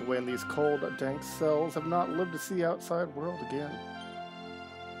been locked away in these cold, dank cells have not lived to see the outside world again.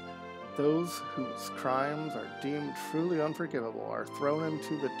 Those whose crimes are deemed truly unforgivable are thrown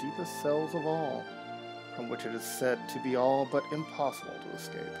into the deepest cells of all, from which it is said to be all but impossible to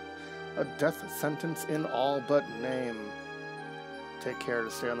escape. A death sentence in all but name. Take care to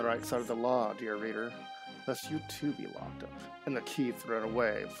stay on the right side of the law, dear reader, lest you too be locked up, and the key thrown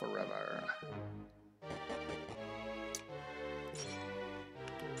away forever.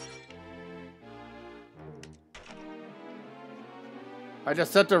 I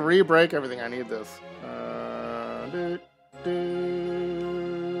just set to re-break everything. I need this.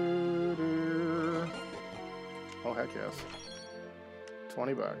 Oh, heck yes.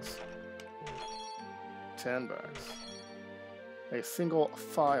 20 bucks. 10 bucks. A single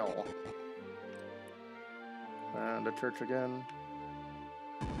file. And a church again.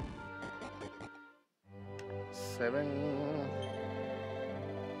 Saving.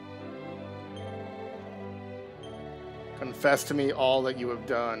 Confess to me all that you have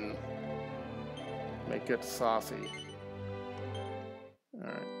done. Make it saucy.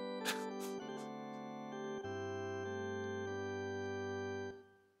 Alright.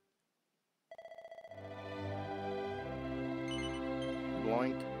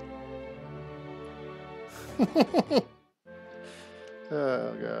 Bloink.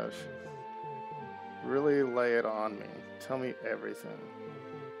 Oh gosh. Really lay it on me. Tell me everything.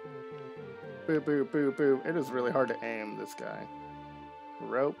 Boo, boo, boo, boo. It is really hard to aim, this guy.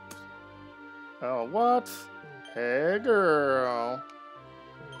 Rope. Oh, what? Hey, girl.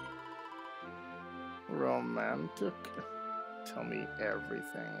 Romantic. Tell me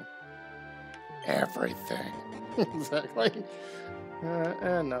everything. Everything. Exactly.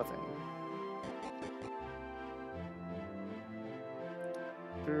 And nothing.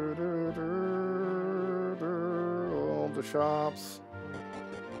 All the shops.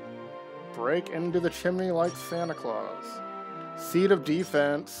 Break into the chimney like Santa Claus. Seed of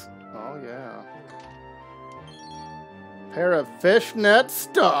defense. Oh, yeah. Pair of fishnet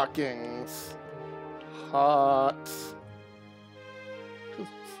stockings. Hot.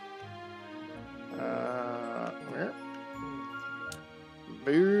 Where?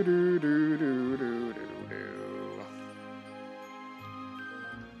 Boo doo doo doo doo doo doo.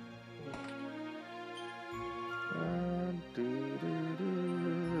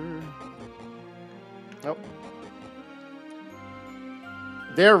 Nope.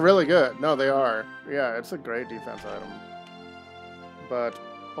 They're really good. No, they are. Yeah, it's a great defense item. But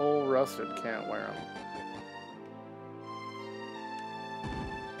old Rusted can't wear them.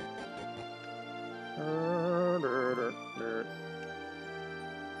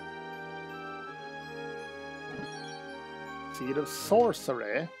 Seed of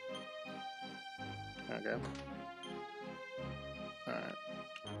Sorcery. Okay. Alright.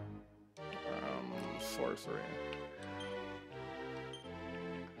 Sorcery.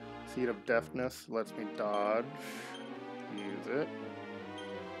 Seed of Deftness lets me dodge. Use it.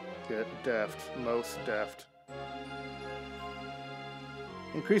 Get deft. Most deft.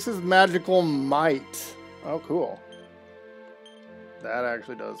 Increases magical might. Oh, cool. That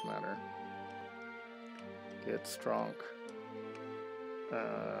actually does matter. Get strong. Yeah.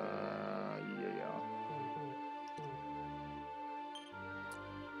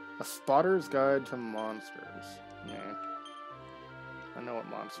 A Spotter's Guide to Monsters. Yeah. I know what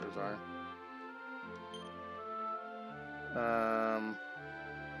monsters are.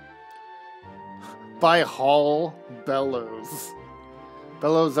 By Hall Bellows.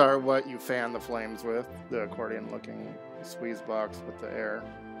 Bellows are what you fan the flames with. The accordion-looking squeeze box with the air.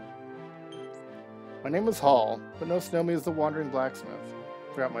 My name is Hall, but most know me as the Wandering Blacksmith.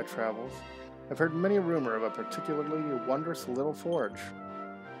 Throughout my travels, I've heard many rumor of a particularly wondrous little forge.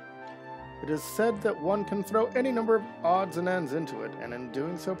 It is said that one can throw any number of odds and ends into it, and in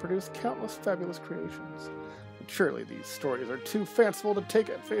doing so produce countless fabulous creations. But surely these stories are too fanciful to take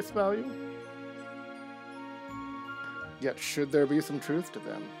at face value. Yet should there be some truth to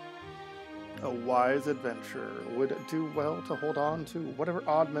them, a wise adventurer would do well to hold on to whatever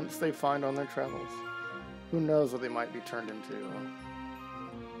oddments they find on their travels. Who knows what they might be turned into.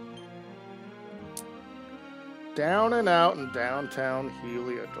 Down and out in downtown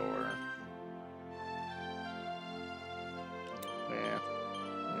Heliodor. Yeah.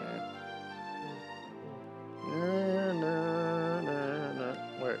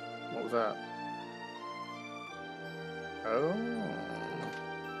 Wait, what was that? Oh.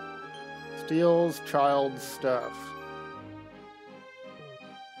 Steals child's stuff.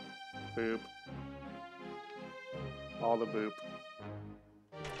 Boop. All the boop.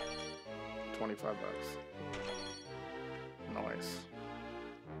 25 bucks. Nice.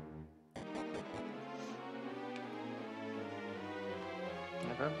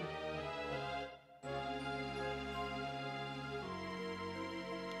 Okay.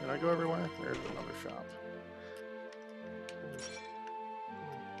 Did I go everywhere? There's another shop.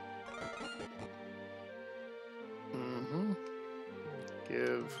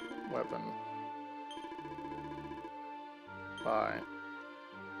 Give weapon. Buy.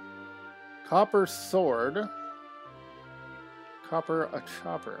 Copper sword. Copper a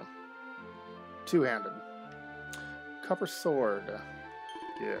chopper. Two-handed. Copper sword.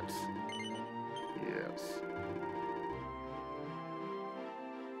 Get. Yes.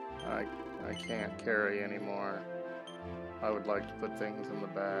 I can't carry anymore. I would like to put things in the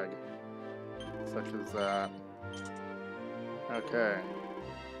bag. Such as that. Okay.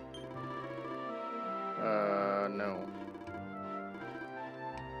 No.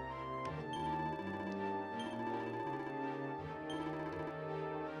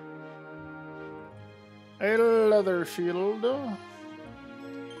 A leather shield. I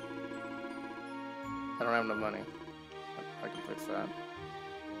don't have enough money. I can fix that.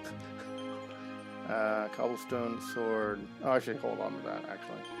 Cobblestone sword. Oh, I should hold on to that,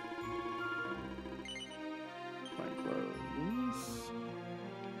 actually. My clothes.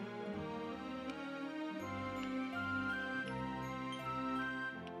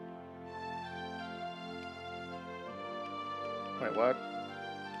 Wait, what?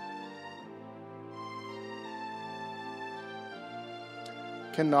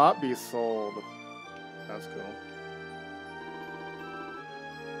 Cannot be sold. That's cool.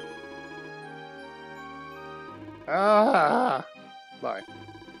 Ah! Bye.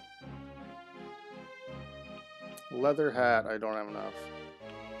 Leather hat, I don't have enough.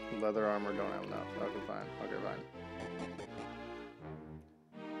 Leather armor, don't have enough. Okay, fine. Okay, fine.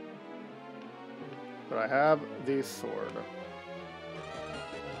 But I have the sword.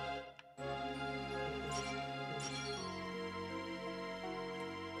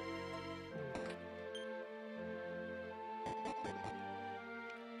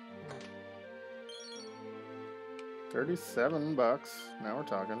 $37. Now we're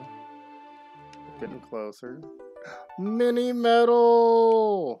talking. Getting closer. Mini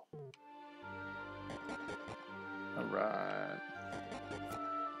metal! Alright.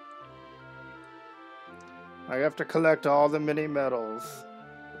 I have to collect all the mini metals.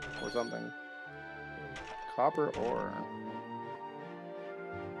 Or something. Copper ore.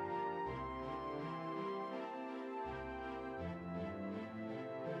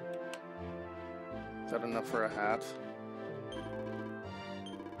 Is that enough for a hat?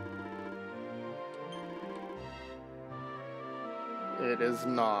 It is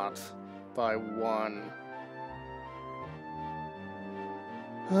not. By one.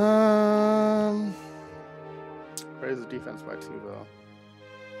 Raise the defense by 2 though.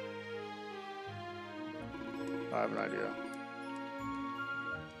 I have an idea.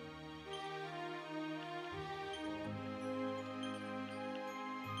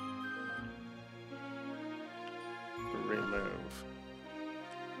 Remove.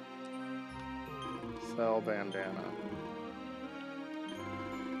 Sell bandana.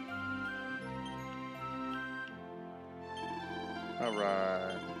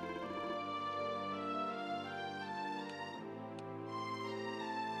 Alright.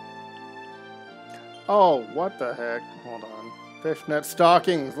 Oh, what the heck? Hold on. Fishnet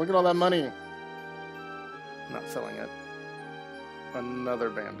stockings. Look at all that money. Not selling it. Another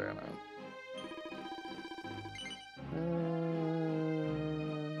bandana.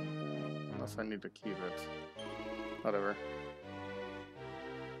 Unless I need to keep it. Whatever.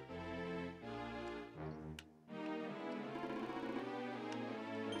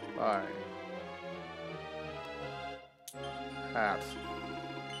 Bye. Hat.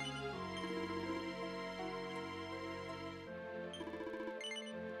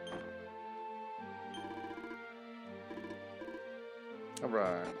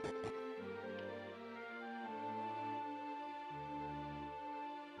 Alright.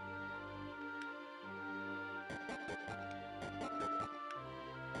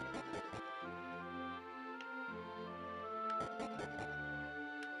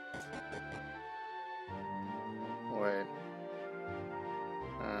 Wait.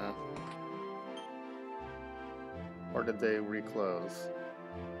 Or did they reclose?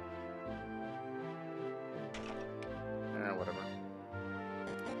 Whatever.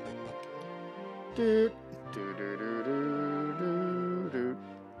 Doot, doo doo doo doo doo doo.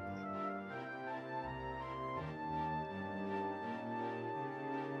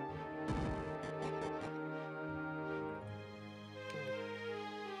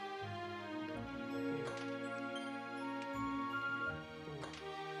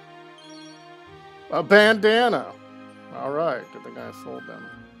 A bandana! Alright, good thing I sold them.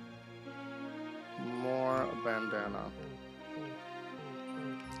 More bandana.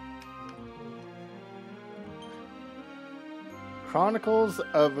 Chronicles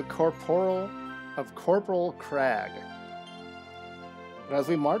of Corporal Crag. But as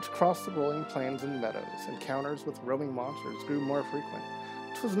we marched across the rolling plains and meadows, encounters with roaming monsters grew more frequent.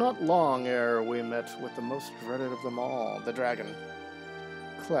 'Twas not long ere we met with the most dreaded of them all, the dragon.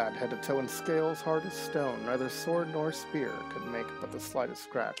 Clad head to toe in scales hard as stone, neither sword nor spear could make but the slightest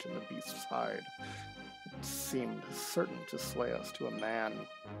scratch in the beast's hide. It seemed certain to slay us to a man.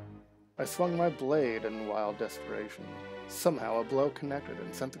 I swung my blade in wild desperation. Somehow a blow connected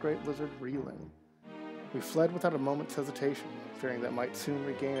and sent the great lizard reeling. We fled without a moment's hesitation, fearing that might soon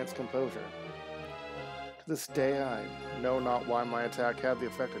regain its composure. To this day I know not why my attack had the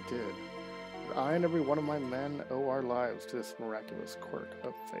effect it did, but I and every one of my men owe our lives to this miraculous quirk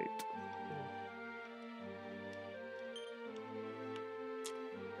of fate.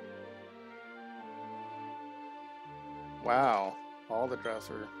 Wow, all the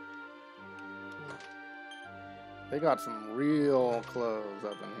dresser. They got some real clothes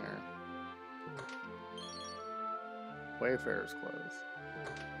up in here. Wayfarer's clothes.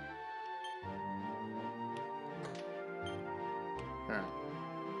 Alright.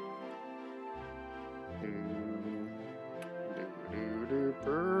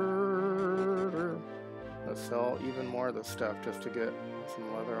 Let's sell even more of this stuff just to get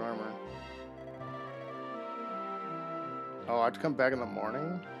some leather armor. Oh, I have to come back in the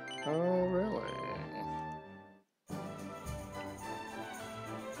morning? Oh, really?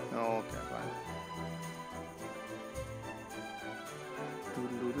 Oh, okay, fine.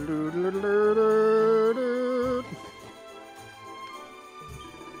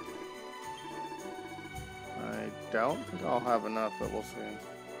 I don't think I'll have enough, but we'll see.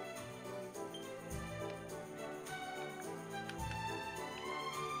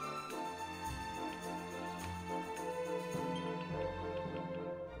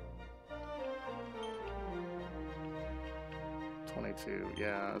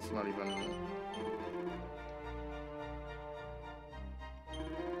 Yeah, it's not even...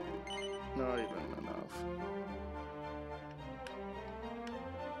 Not even enough.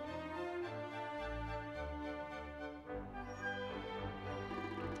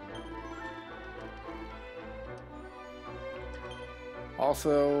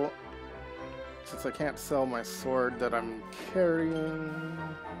 Also, since I can't sell my sword that I'm carrying...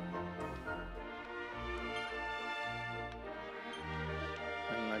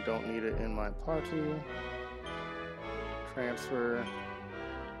 don't need it in my party. Transfer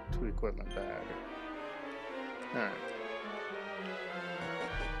to equipment bag. Alright.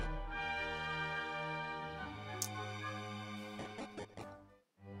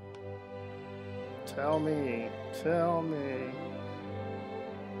 Tell me.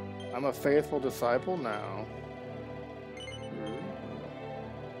 I'm a faithful disciple now.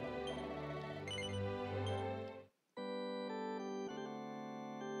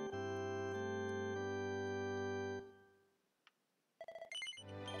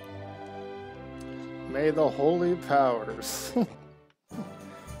 May the holy powers.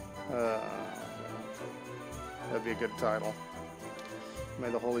 That'd be a good title. May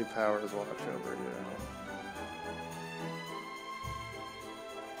the holy powers watch over you.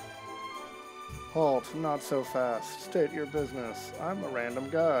 Halt, not so fast. State your business. I'm a random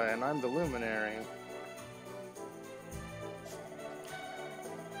guy, and I'm the luminary.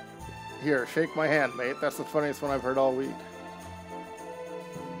 Here, shake my hand, mate. That's the funniest one I've heard all week.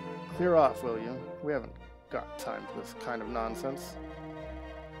 Clear off, will you? We haven't got time for this kind of nonsense.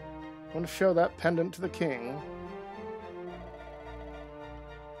 Want to show that pendant to the king?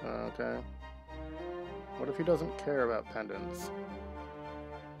 Okay. What if he doesn't care about pendants?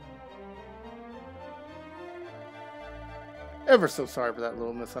 Ever so sorry for that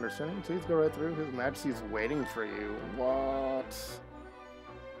little misunderstanding. Please go right through. His Majesty's waiting for you. What?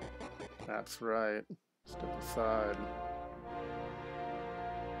 That's right. Step aside.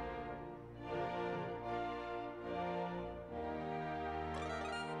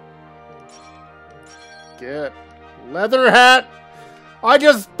 Get leather hat. I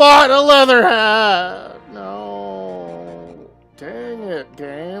just bought a leather hat. No. Dang it,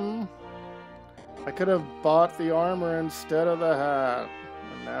 game. I could have bought the armor instead of the hat.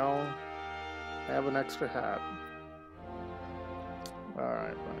 And now I have an extra hat.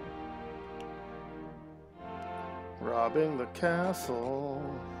 Alright, fine. Robbing the castle.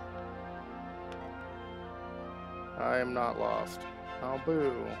 I am not lost. I'll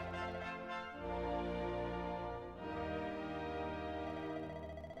boo.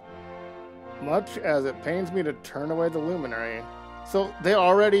 Much as it pains me to turn away the luminary. So they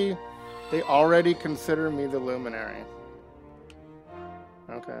already consider me the luminary.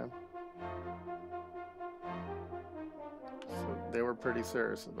 Okay. So they were pretty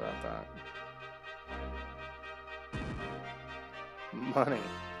serious about that. Money.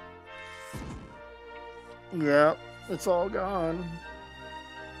 Yeah, it's all gone.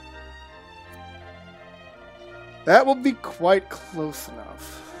 That will be quite close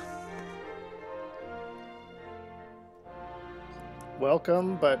enough.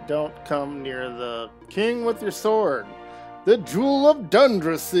 Welcome, but don't come near the king with your sword. The Jewel of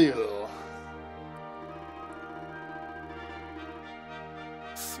Dundrasil.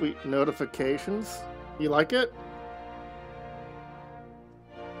 Sweet notifications. You like it?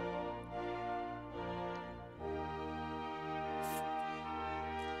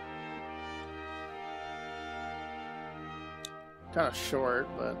 Kind of short,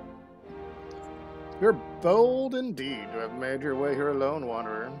 but you're bold indeed to have made your way here alone,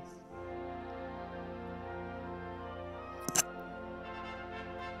 wanderer.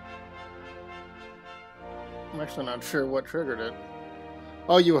 I'm actually not sure what triggered it.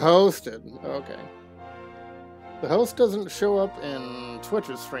 Oh, you hosted. Okay. The host doesn't show up in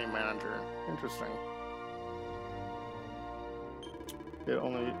Twitch's stream manager. Interesting. It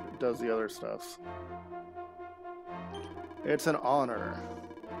only does the other stuff. It's an honor.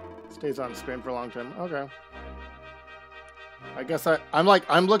 Stays on screen for a long time. Okay. I guess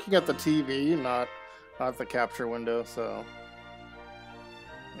I'm looking at the TV, not the capture window, so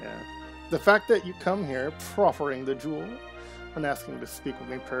yeah. The fact that you come here proffering the jewel and asking to speak with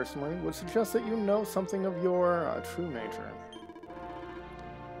me personally would suggest that you know something of your true nature.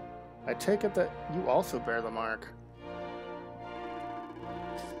 I take it that you also bear the mark.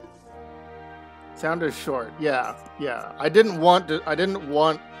 Sound is short. Yeah. I didn't want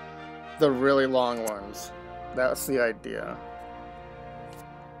the really long ones. That's the idea.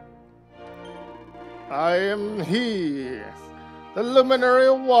 I am he. The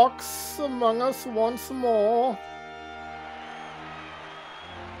luminary walks among us once more.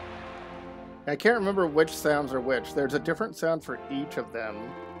 I can't remember which sounds are which. There's a different sound for each of them.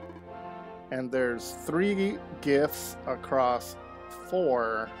 And there's 3 gifts across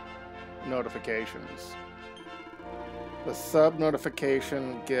 4 notifications. The sub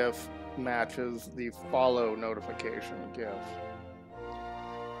notification GIF matches the follow notification GIF.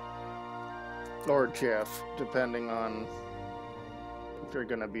 Or GIF, depending on if you're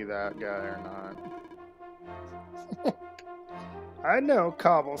gonna be that guy or not. I know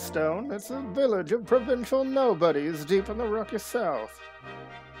Cobblestone. It's a village of provincial nobodies deep in the rocky south.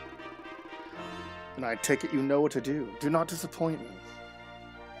 And I take it you know what to do. Do not disappoint me.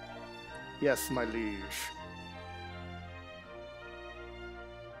 Yes, my liege.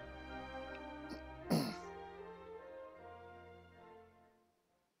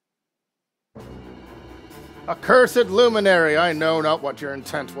 Accursed luminary, I know not what your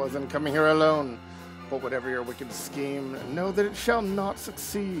intent was in coming here alone, but whatever your wicked scheme, know that it shall not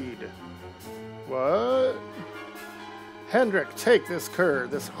succeed. What? Hendrik, take this cur,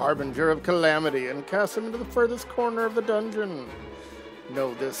 this harbinger of calamity, and cast him into the furthest corner of the dungeon.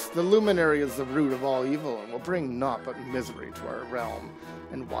 Know this, the Luminary is the root of all evil and will bring naught but misery to our realm.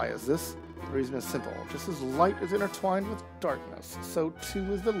 And why is this? The reason is simple. Just as light is intertwined with darkness, so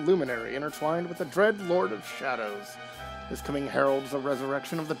too is the Luminary intertwined with the dread Lord of Shadows. His coming heralds the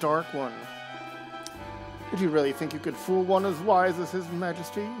resurrection of the Dark One. Did you really think you could fool one as wise as His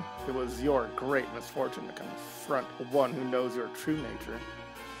Majesty? It was your great misfortune to confront one who knows your true nature.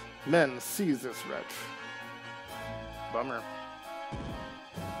 Men, seize this wretch. Bummer.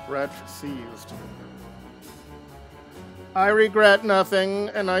 Wretch seized. I regret nothing,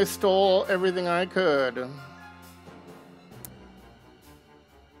 and I stole everything I could.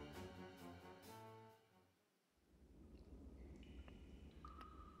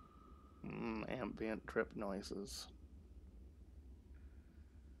 Ambient trip noises.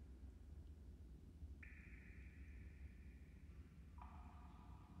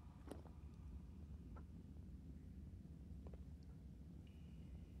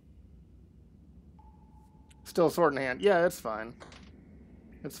 Still sword in hand. Yeah, it's fine.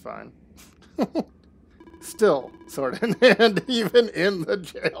 It's fine. Still sword in hand, even in the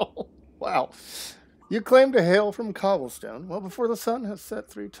jail. Wow. You claim to hail from Cobblestone. Well, before the sun has set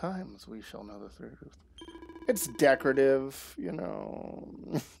 3 times, we shall know the truth. It's decorative, you know.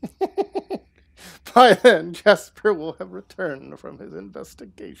 By then, Jesper will have returned from his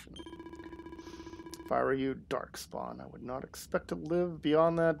investigation. If I were you, Darkspawn, I would not expect to live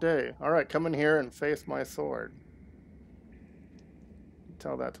beyond that day. All right, come in here and face my sword.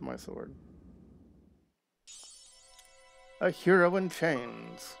 Tell that to my sword. A hero in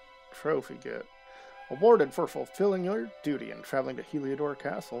chains. Trophy get. Awarded for fulfilling your duty and traveling to Heliodor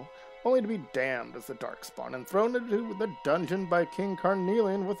Castle, only to be damned as the Darkspawn and thrown into the dungeon by King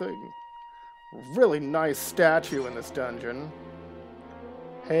Carnelian with a really nice statue in this dungeon.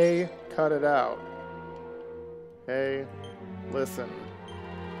 Hey, cut it out. Hey, listen.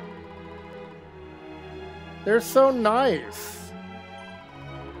 They're so nice.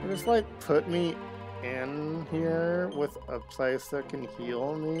 They just like put me in here with a place that can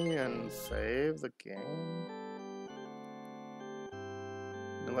heal me and save the game.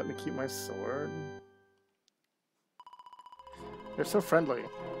 And let me keep my sword. They're so friendly.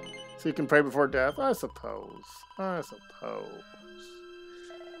 So you can pray before death? I suppose. I suppose.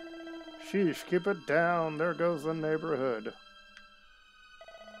 Sheesh, keep it down. There goes the neighborhood.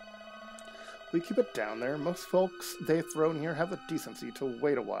 We keep it down there. Most folks they throw in here have the decency to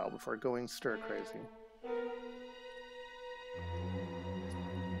wait a while before going stir-crazy.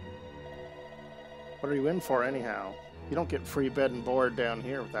 What are you in for, anyhow? You don't get free bed and board down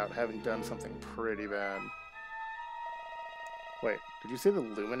here without having done something pretty bad. Wait, did you say the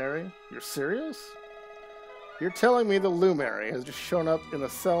Luminary? You're serious? You're telling me the Luminary has just shown up in the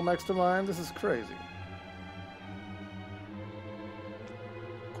cell next to mine? This is crazy.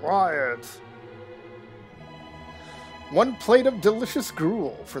 Quiet! 1 plate of delicious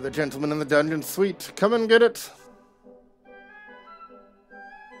gruel for the gentleman in the dungeon suite. Come and get it.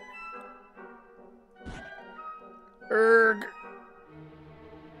 Erg.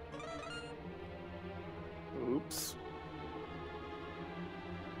 Oops.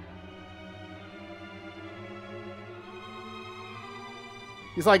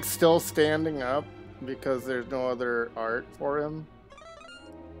 He's like still standing up because there's no other art for him.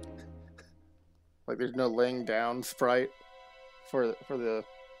 Like there's no laying down sprite for the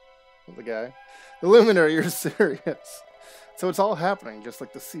guy. The Luminary, you're serious. So it's all happening just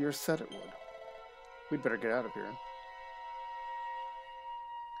like the seer said it would. We'd better get out of here.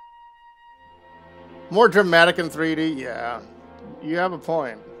 More dramatic in 3D? Yeah. You have a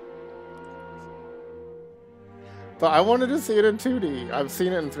point. But I wanted to see it in 2D. I've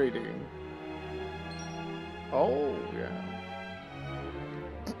seen it in 3D. Oh, yeah.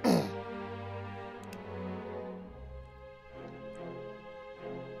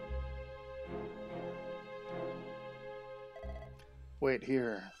 Wait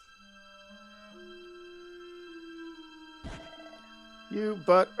here. You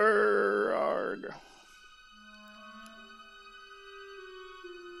arg.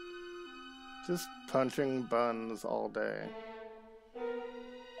 Just punching buns all day.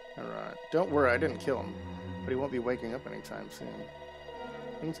 Alright. Don't worry, I didn't kill him. But he won't be waking up anytime soon.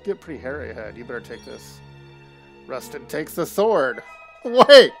 Things get pretty hairy ahead. You better take this. Rusted takes the sword.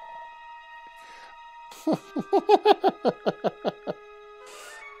 Wait!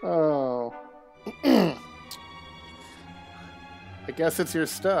 Oh. I guess it's your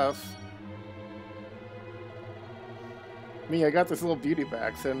stuff. Me, I got this little beauty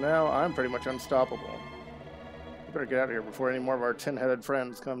back, so now I'm pretty much unstoppable. We better get out of here before any more of our tin-headed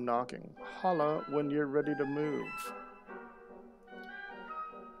friends come knocking. Holla when you're ready to move.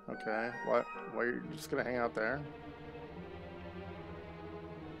 Okay, what? Why are you just gonna hang out there?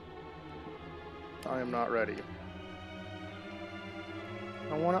 I am not ready.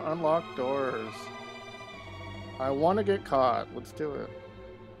 I want to unlock doors. I want to get caught. Let's do it.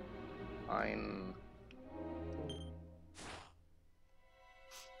 Fine.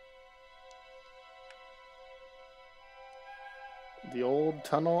 The old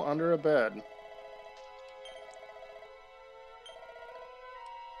tunnel under a bed.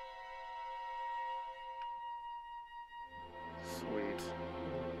 Sweet.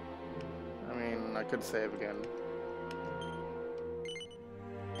 I mean, I could save again.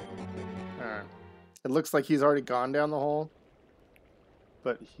 Alright. It looks like he's already gone down the hole.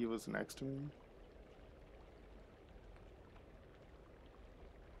 But he was next to me.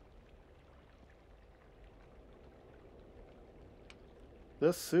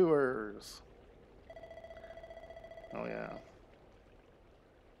 The sewers. Oh yeah.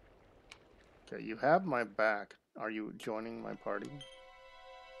 Okay, you have my back. Are you joining my party?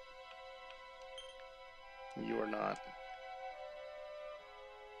 You are not.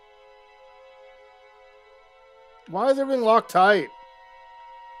 Why is everything locked tight?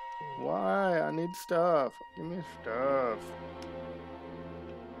 Why? I need stuff. Give me stuff.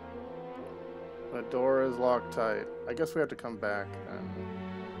 The door is locked tight. I guess we have to come back then.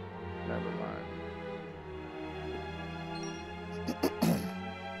 Never mind.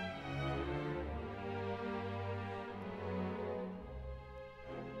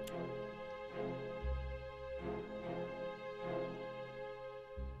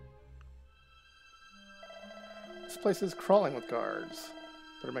 This place is crawling with guards.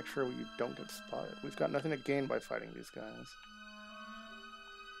 Better make sure you don't get spotted. We've got nothing to gain by fighting these guys.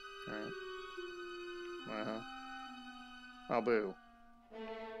 Alright. Oh, boo.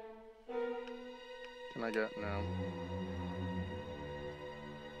 Can I get... no.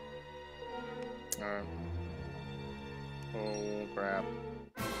 Alright. Oh, crap.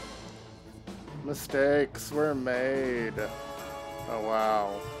 Mistakes were made. Oh,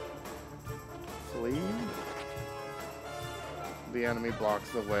 wow. Flee? The enemy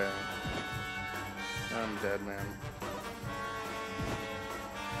blocks the way. I'm dead, man.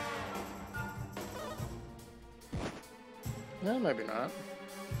 Yeah, maybe not.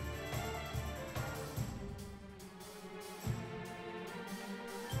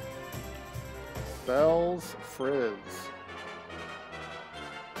 Spells frizz.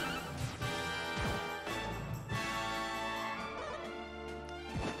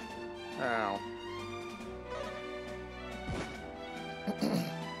 Ow.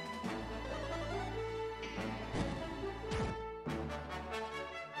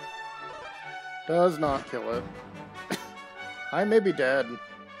 Does not kill it. I may be dead.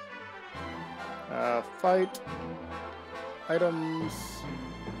 Fight. Items.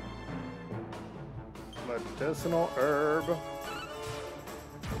 Medicinal herb.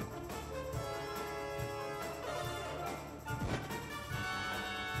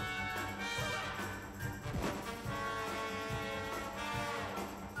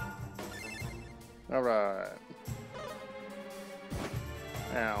 Alright.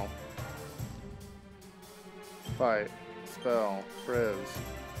 Ow. Fight. Spell. Frizz.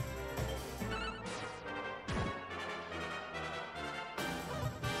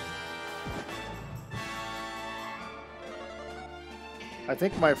 I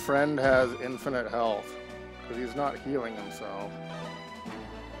think my friend has infinite health, because he's not healing himself.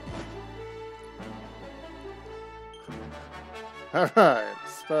 Alright,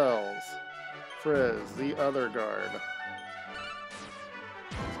 spells. Frizz, the other guard.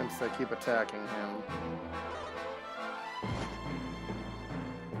 Since they keep attacking him.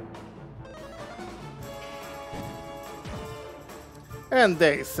 And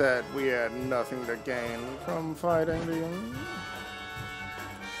they said we had nothing to gain from fighting the enemy.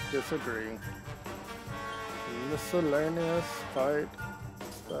 Disagree. Miscellaneous fight.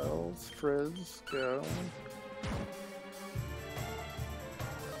 Spells. Frizz. Go.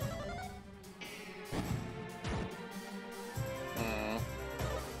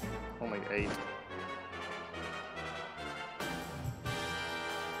 Only 8.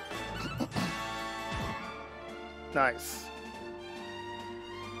 Nice.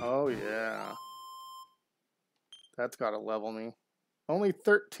 Oh yeah. That's gotta level me. Only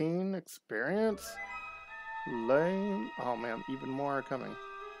 13 experience? Lame. Oh man, even more are coming.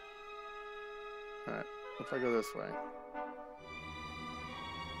 Alright, if I go this way.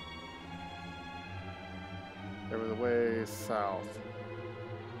 There was a way south.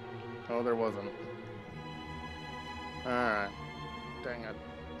 Oh, there wasn't. Alright. Dang it.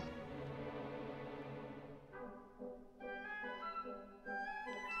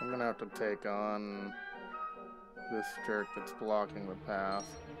 I'm gonna have to take on this jerk that's blocking the path.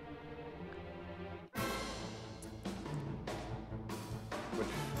 Which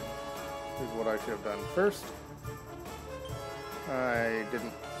is what I should have done first. I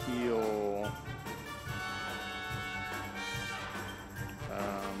didn't heal.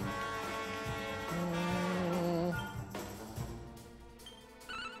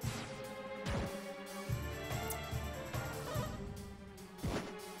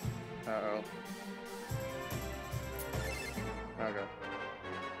 Uh-oh. Okay.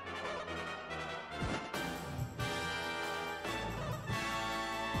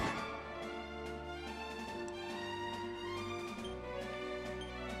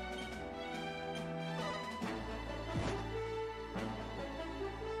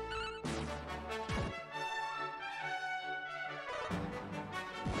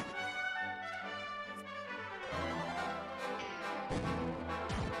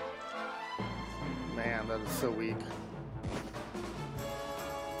 Man, that is so weak.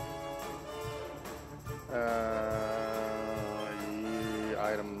 Yeah,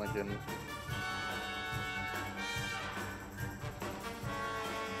 item again.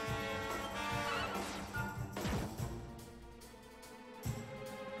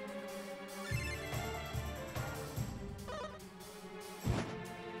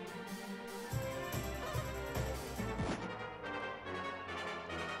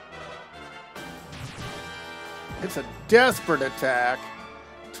 It's a desperate attack.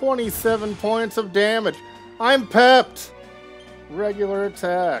 27 points of damage. I'm pepped. Regular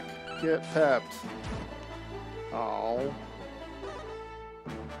attack. Get pepped. Oh.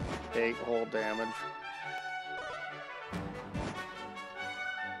 8 whole damage.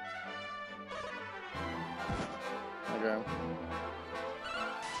 Okay.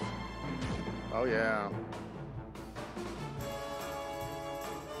 Oh yeah.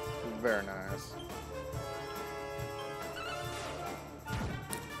 Very nice.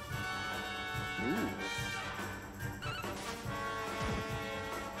 Ooh.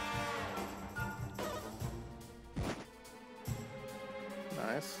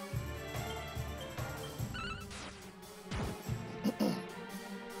 Nice.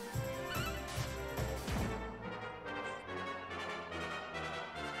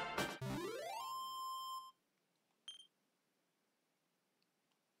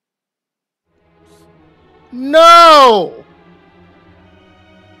 No!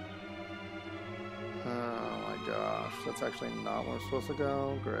 That's actually not where we're supposed to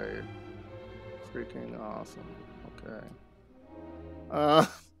go. Great. Freaking awesome. Okay.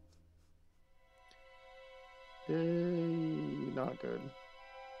 Not good.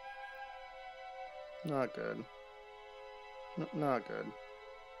 Not good. Not good.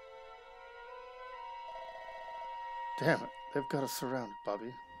 Damn it. They've got us surrounded,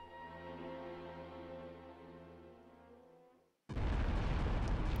 Bobby.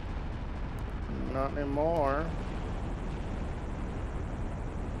 Not anymore.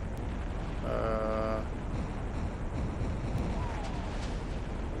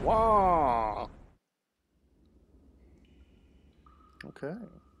 Wow. Okay.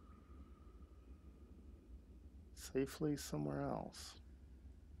 Safely somewhere else.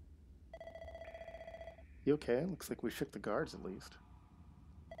 You okay? Looks like we shook the guards at least.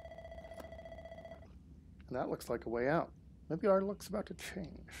 And that looks like a way out. Maybe our luck's about to change.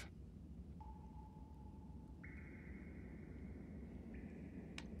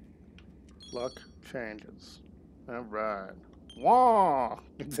 Luck changes. Alright. Wah!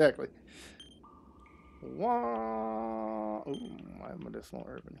 Exactly. Wah! Ooh, my medicinal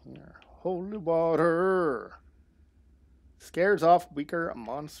herb in here. Holy water! Scares off weaker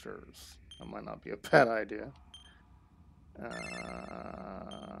monsters. That might not be a bad idea.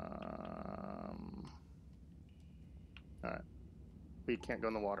 Alright. We can't go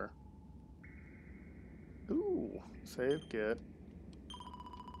in the water. Ooh, save, get.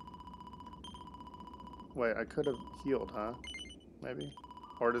 Wait, I could have healed, huh? Maybe?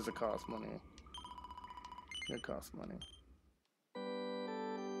 Or does it cost money? It costs money.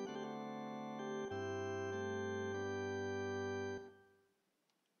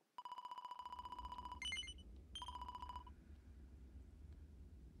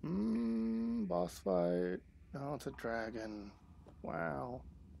 Boss fight. Oh, it's a dragon. Wow.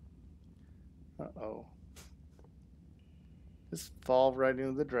 Uh-oh. Just fall right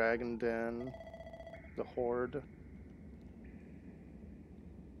into the dragon den. The horde.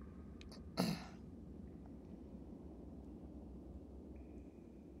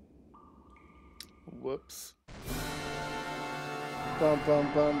 Whoops. Bum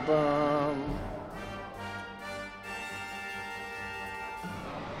bum bum bum.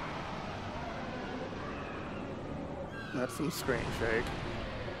 That's some screen shake.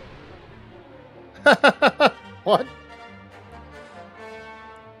 What?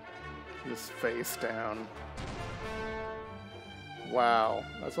 Just face down. Wow,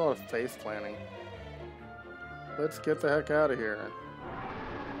 that's a lot of face planning. Let's get the heck out of here.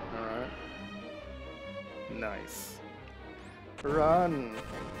 Alright. Nice. Run!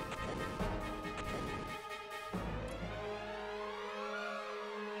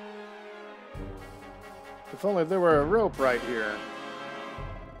 If only there were a rope right here.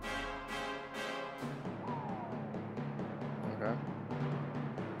 Okay.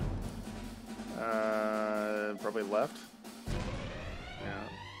 Probably left. Yeah.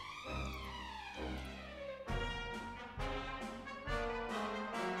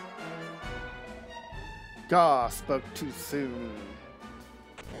 Gah, spoke too soon.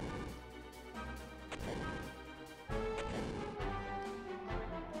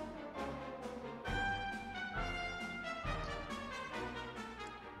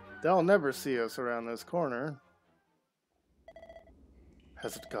 They'll never see us around this corner.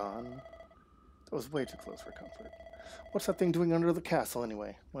 Has it gone? That was way too close for comfort. What's that thing doing under the castle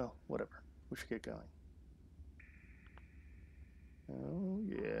anyway? Well, whatever. We should get going. Oh,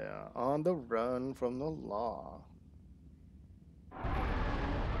 yeah. On the run from the law.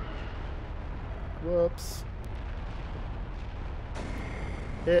 Whoops.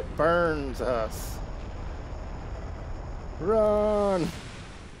 It burns us. Run!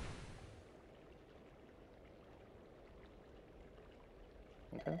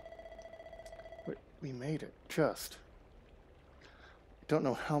 Okay. We made it. Just. I don't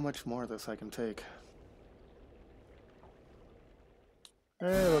know how much more of this I can take.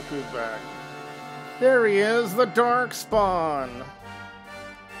 Hey, look who's back. There he is, the Darkspawn!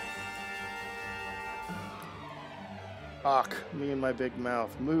 Ach, me and my big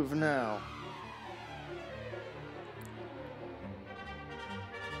mouth. Move now.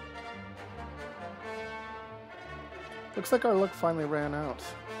 Looks like our luck finally ran out.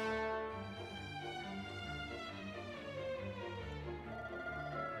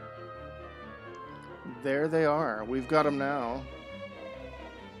 There they are. We've got them now.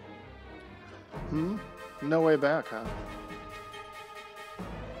 No way back, huh?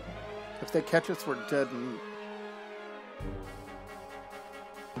 If they catch us, we're dead meat.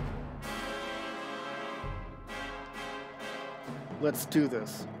 Let's do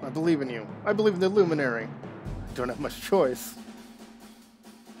this. I believe in you. I believe in the Luminary. I don't have much choice.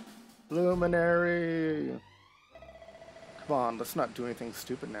 Luminary! Come on, let's not do anything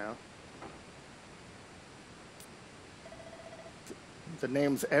stupid now. The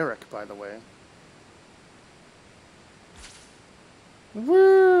name's Eric, by the way.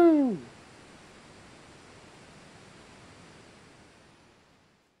 Woo!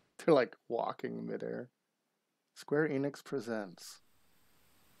 They're like walking midair. Square Enix presents.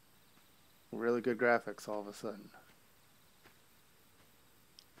 Really good graphics all of a sudden.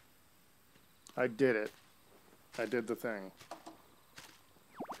 I did it. I did the thing.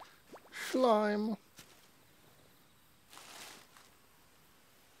 Slime.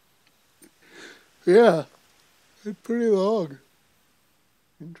 Yeah. It's pretty long.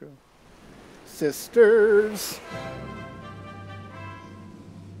 Intro. Sisters.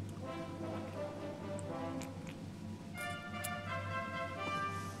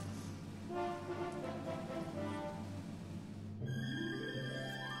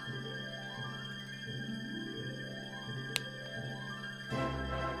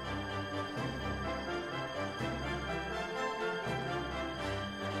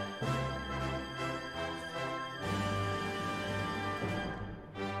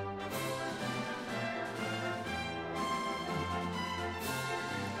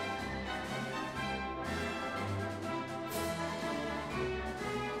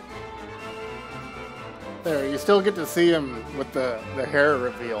 There, you still get to see him with the hair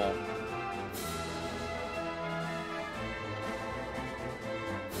reveal.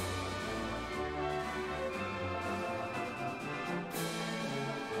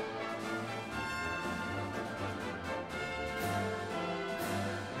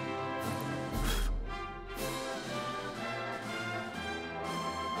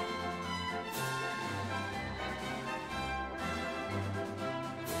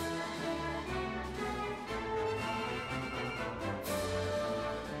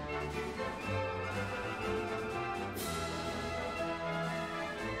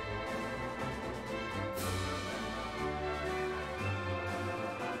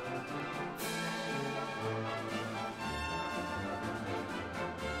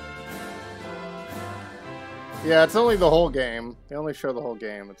 Yeah, it's only the whole game. They only show the whole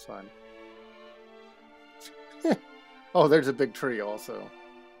game. It's fine. Oh, there's a big tree also.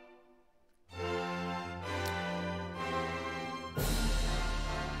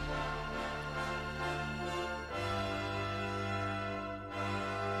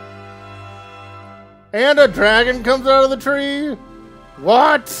 And a dragon comes out of the tree?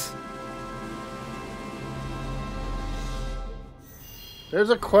 What? There's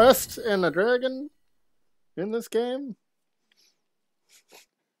a quest and a dragon in this game?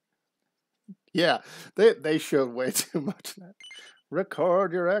 Yeah, they showed way too much of that.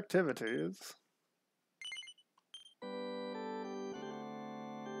 Record your activities.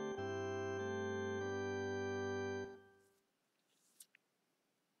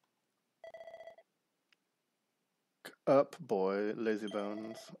 Up, boy, lazy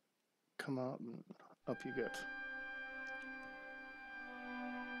bones. Come on, up you get.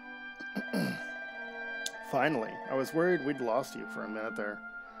 Finally, I was worried we'd lost you for a minute there.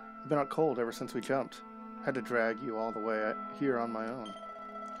 You've been out cold ever since we jumped. Had to drag you all the way here on my own.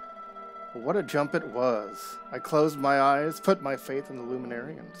 But what a jump it was. I closed my eyes, put my faith in the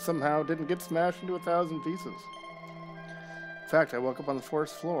luminary, and somehow didn't get smashed into 1,000 pieces. In fact, I woke up on the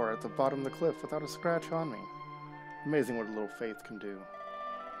forest floor at the bottom of the cliff without a scratch on me. Amazing what a little faith can do.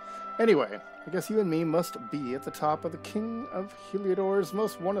 Anyway, I guess you and me must be at the top of the King of Heliodor's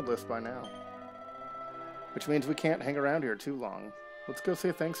most wanted list by now. Which means we can't hang around here too long. Let's go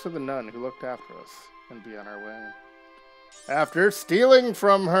say thanks to the nun who looked after us and be on our way. After stealing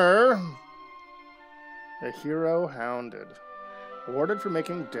from her, a hero hounded. Awarded for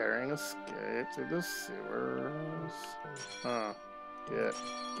making daring escape through the sewers.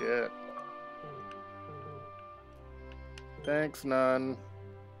 Get. Thanks, nun.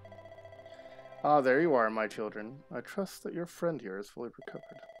 Ah, there you are, my children. I trust that your friend here is fully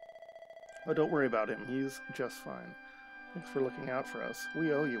recovered. Oh, don't worry about him. He's just fine. Thanks for looking out for us.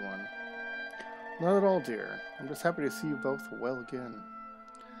 We owe you one. Not at all, dear. I'm just happy to see you both well again.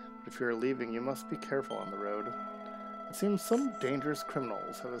 But if you're leaving, you must be careful on the road. It seems some dangerous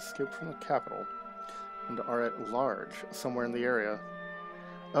criminals have escaped from the capital and are at large somewhere in the area.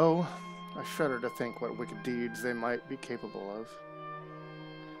 Oh, I shudder to think what wicked deeds they might be capable of.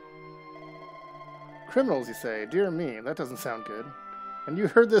 Criminals, you say? Dear me, that doesn't sound good. And you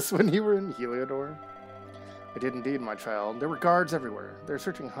heard this when you were in Heliodor? I did indeed, my child. There were guards everywhere. They're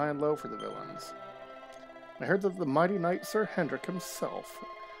searching high and low for the villains. I heard that the mighty knight Sir Hendrik himself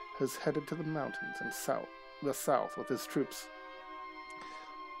has headed to the mountains and the south with his troops.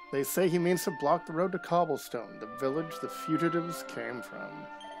 They say he means to block the road to Cobblestone, the village the fugitives came from.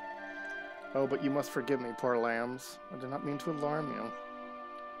 Oh, but you must forgive me, poor lambs. I did not mean to alarm you.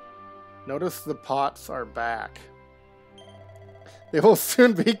 Notice the pots are back. They will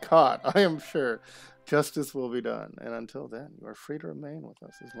soon be caught, I am sure. Justice will be done. And until then, you are free to remain with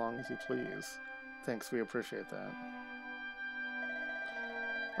us as long as you please. Thanks, we appreciate that.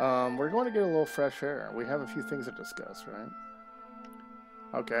 We're going to get a little fresh air. We have a few things to discuss, right?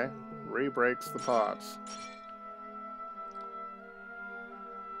 Okay. Re-breaks the pots.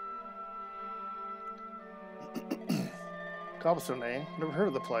 Cobblestone, eh? Never heard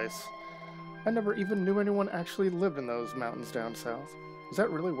of the place. I never even knew anyone actually lived in those mountains down south. Is that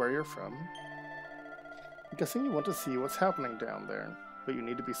really where you're from? I'm guessing you want to see what's happening down there, but you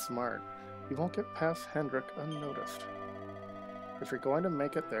need to be smart. You won't get past Hendrik unnoticed. If you're going to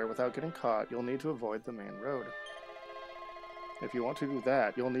make it there without getting caught, you'll need to avoid the main road. If you want to do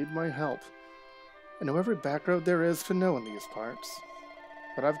that, you'll need my help. I know every back road there is to know in these parts.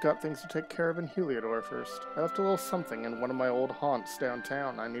 But I've got things to take care of in Heliodor first. I left a little something in one of my old haunts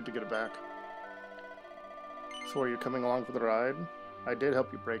downtown. I need to get it back. So are you coming along for the ride? I did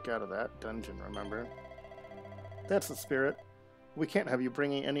help you break out of that dungeon, remember? That's the spirit. We can't have you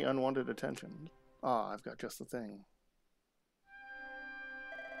bringing any unwanted attention. Ah, I've got just the thing.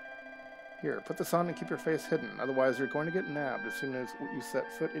 Here, put this on and keep your face hidden. Otherwise, you're going to get nabbed as soon as you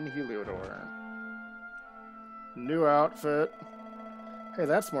set foot in Heliodor. New outfit. Hey,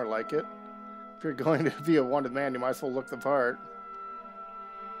 that's more like it. If you're going to be a wanted man, you might as well look the part.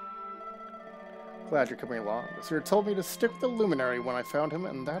 Glad you're coming along. The Sir told me to stick with the luminary when I found him,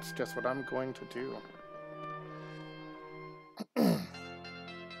 and that's just what I'm going to do.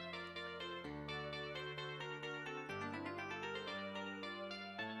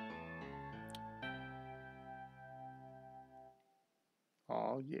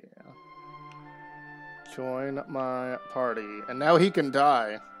 Oh, yeah. Join my party. And now he can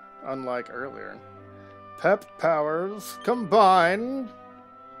die, unlike earlier. Pep powers combined.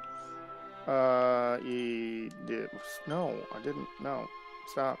 No, I didn't. No,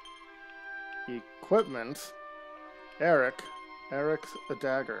 stop. Equipment. Eric's a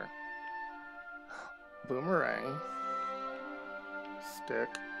dagger. Boomerang. Stick.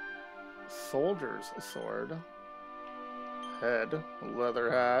 Soldier's sword. Head.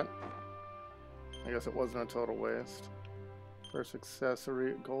 Leather hat. I guess it wasn't a total waste. First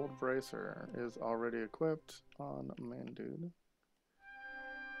accessory, gold bracer, is already equipped on main dude.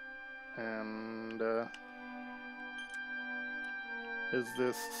 And is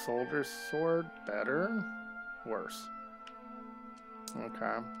this soldier's sword better? Worse.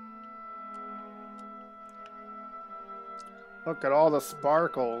 Okay. Look at all the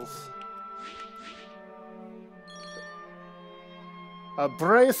sparkles. A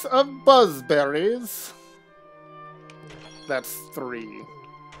brace of buzzberries. That's 3.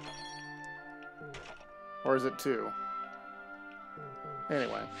 Or is it 2?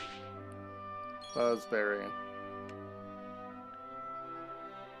 Anyway. Buzzberry.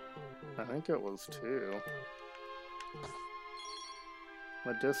 I think it was 2.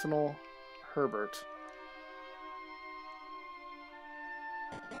 Medicinal Herbert.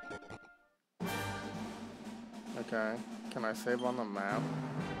 Okay. Can I save on the map?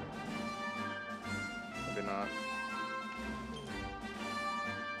 Maybe not.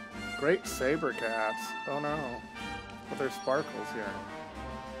 Great saber cats. Oh no. But there's sparkles here.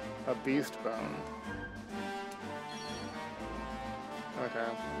 A beast bone.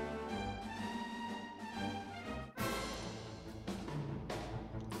 Okay.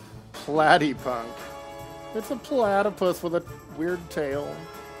 Platypunk. It's a platypus with a weird tail.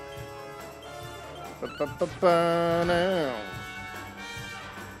 Now.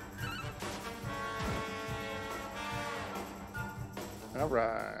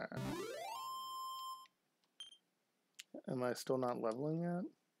 Alright. Am I still not leveling yet?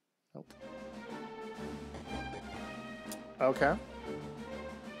 Nope. Okay.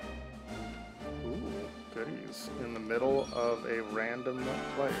 Ooh, goodies. In the middle of a random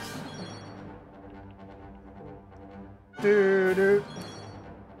place. Doo-doo.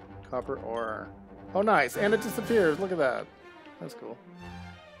 Copper ore. Oh, nice. And it disappears. Look at that. That's cool.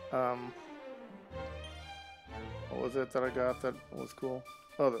 What was it that I got that was cool?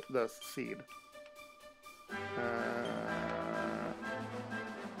 Oh, the seed.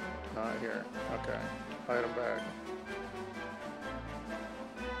 Not here. Okay. Item bag.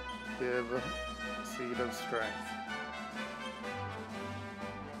 Give seed of strength.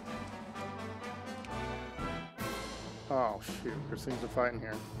 Oh, shoot. There's things to fight in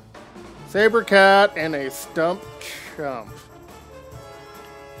here. Saber cat and a stump chump.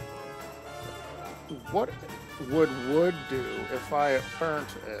 What would wood do if I burnt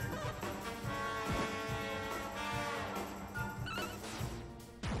it?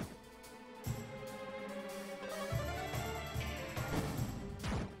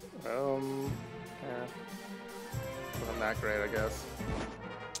 Yeah. Wasn't that great, I guess.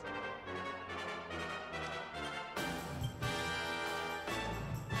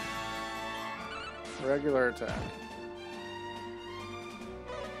 Regular attack.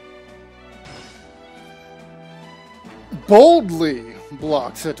 Boldly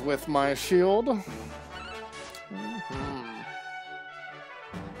blocks it with my shield.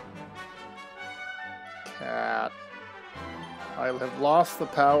 Cat. I have lost the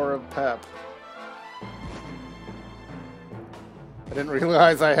power of Pep. I didn't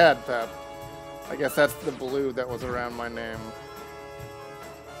realize I had Pep. I guess that's the blue that was around my name.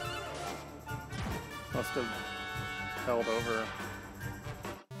 Must have held over.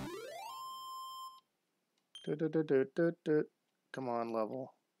 Come on,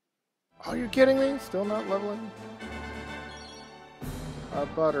 level. Are you kidding me? Still not leveling? A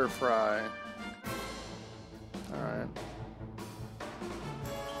butterfly. Alright.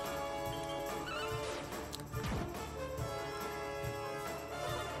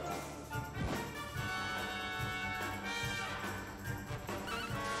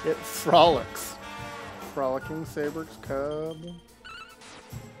 It frolics. Frolicking Saber's cub.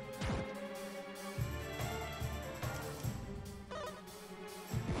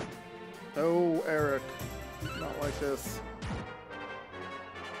 Oh, Eric. Not like this.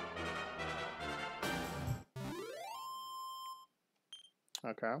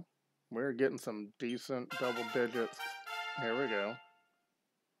 Okay. We're getting some decent double digits. Here we go.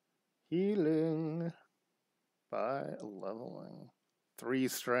 Healing by leveling. 3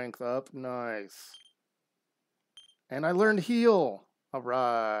 strength up. Nice. And I learned heal.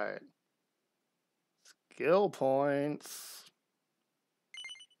 Alright. Skill points.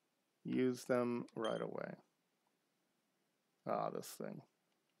 Use them right away. Ah, this thing.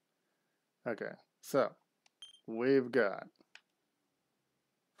 Okay, so we've got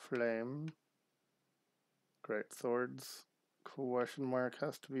flame, great swords, question mark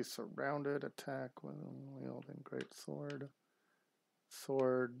has to be surrounded, attack when wielding great sword,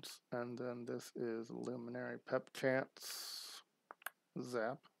 swords, and then this is Luminary Pep Chance.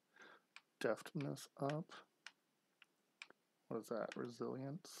 Zap. Deftness up. What is that?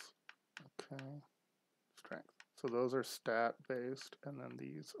 Resilience. Okay. Strength. So those are stat based, and then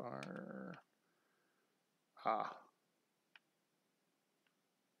these are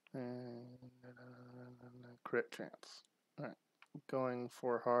and crit chance. All right. Going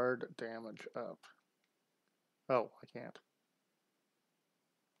for hard damage up. Oh, I can't.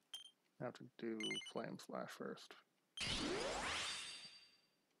 I have to do Flame Slash first.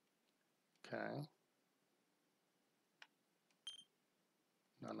 Okay.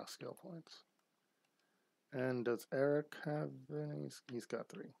 Not enough skill points. And does Eric have any? He's got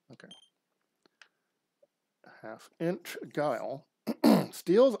 3. Okay. Half-inch Guile.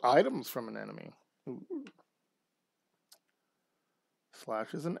 Steals items from an enemy. Ooh.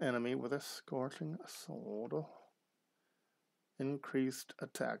 Slashes an enemy with a scorching sword. Increased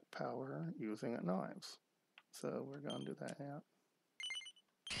attack power using knives. So we're going to do that, yeah.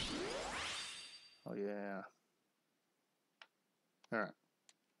 Oh, yeah. All right.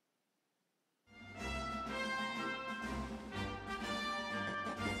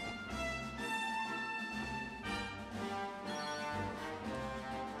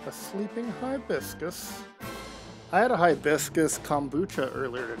 A sleeping hibiscus. I had a hibiscus kombucha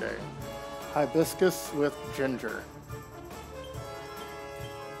earlier today. Hibiscus with ginger.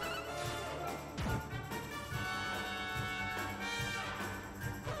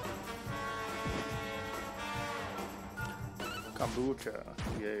 Kombucha,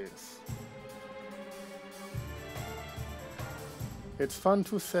 yes. It's fun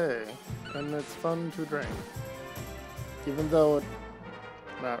to say, and it's fun to drink. Even though it's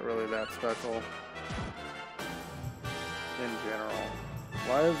not really that special in general.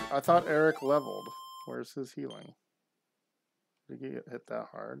 Why is I thought Eric leveled? Where's his healing? Did he get hit that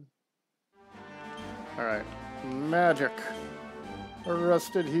hard? Alright. Magic.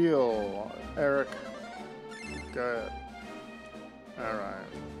 Arrested heal. Eric. Good. Alright.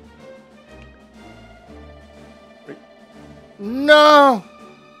 No!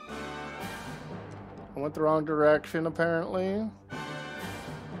 I went the wrong direction, apparently.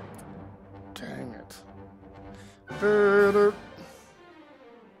 Dang it. It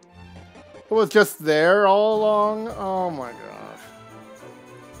was just there all along? Oh my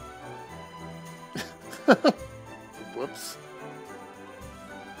gosh. Whoops.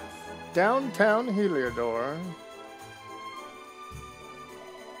 Downtown Heliodor.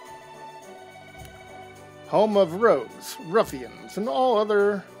 Home of rogues, ruffians, and all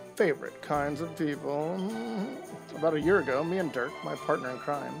other favorite kinds of people. About a year ago, me and Dirk, my partner in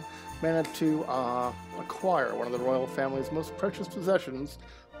crime, managed to acquire one of the royal family's most precious possessions,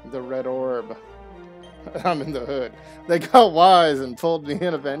 the Red Orb. I'm in the hood. They got wise and pulled me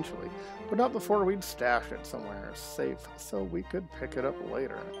in eventually, but not before we'd stash it somewhere safe so we could pick it up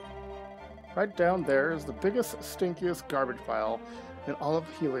later. Right down there is the biggest, stinkiest garbage pile in all of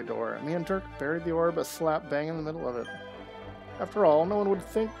Heliodor. Me and Dirk buried the orb a slap bang in the middle of it. After all, no one would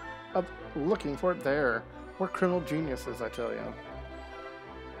think of looking for it there. We're criminal geniuses, I tell you.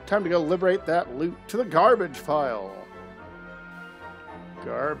 Time to go liberate that loot to the garbage pile.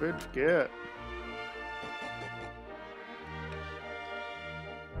 Garbage get.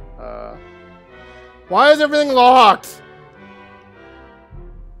 Why is everything locked?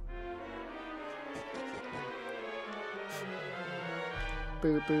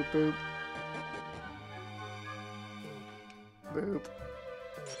 Boop, boop, boop. Boop.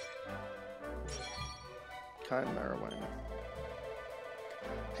 Chimera wing.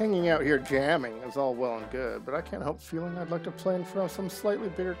 Hanging out here jamming is all well and good, but I can't help feeling I'd like to play in front of some slightly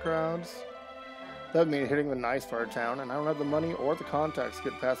bigger crowds. That would mean hitting the nice part of town, and I don't have the money or the contacts to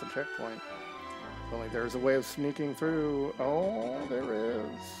get past the checkpoint. If only there's a way of sneaking through. Oh, there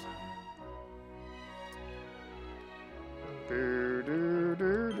is. Do, do,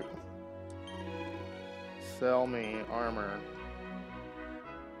 do, do. Sell me armor.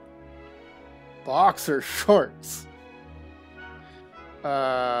 Boxer shorts.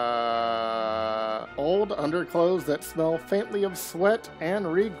 Old underclothes that smell faintly of sweat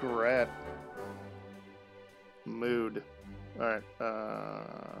and regret. Mood. Alright,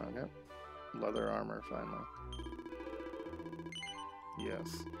 yep. Leather armor, finally.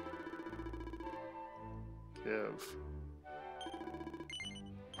 Yes. Give.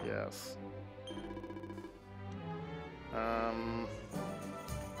 Yes.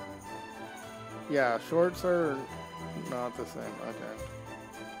 Yeah, shorts are not the same. Okay.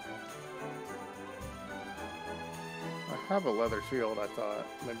 I have a leather shield, I thought.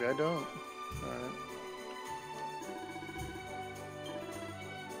 Maybe I don't. Alright.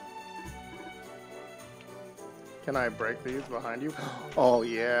 Can I break these behind you? Oh,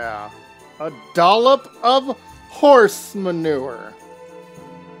 yeah. A dollop of horse manure.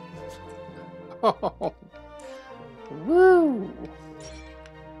 Oh. Woo.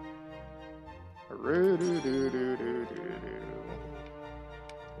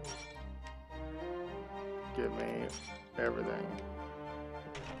 Give me everything.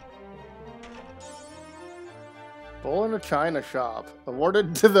 Bull in a china shop.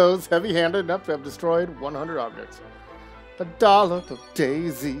 Awarded to those heavy-handed enough to have destroyed 100 objects. A dollop of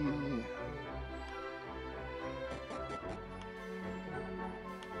Daisy.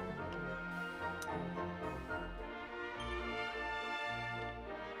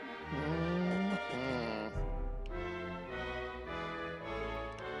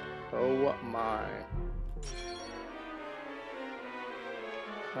 Oh my.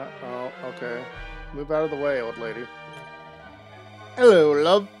 Uh-oh, okay. Move out of the way, old lady. Hello,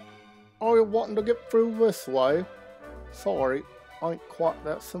 love. Are you wanting to get through this way? Sorry, I ain't quite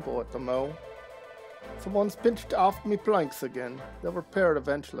that simple at the mo. Someone's pinched off me planks again. They'll repair it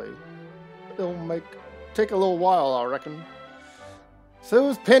eventually. It'll take a little while, I reckon. So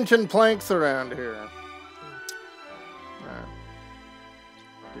who's pinching planks around here?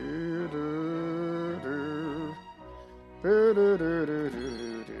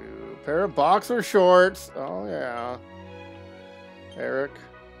 Pair of boxer shorts. Oh yeah. Eric.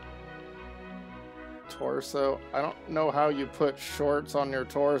 Torso. I don't know how you put shorts on your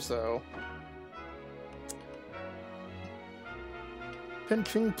torso.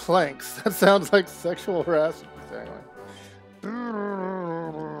 Pinching planks. That sounds like sexual harassment.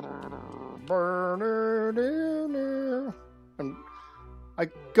 I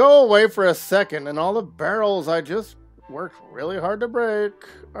go away for a second, and all the barrels I just worked really hard to break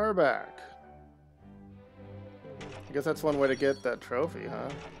are back. I guess that's one way to get that trophy, huh?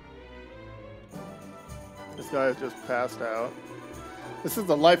 This guy is just passed out. This is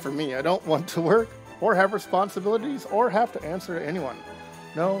the life for me. I don't want to work, or have responsibilities, or have to answer to anyone.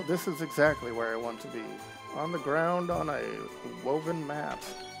 No, this is exactly where I want to be. On the ground on a woven mat.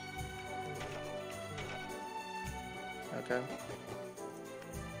 Okay.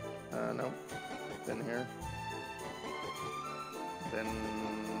 No. Been here. Been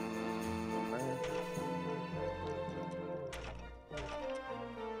there.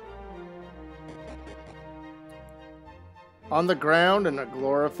 On the ground in a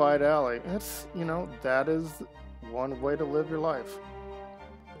glorified alley. It's, you know, that is one way to live your life.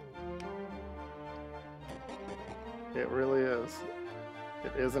 It really is.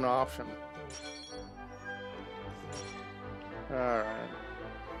 It is an option. Alright.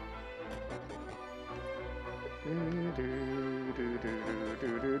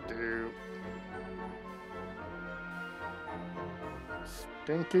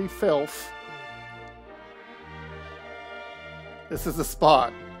 Stinky filth. This is the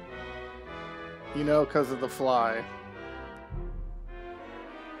spot. You know, because of the fly.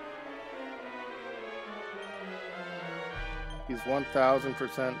 He's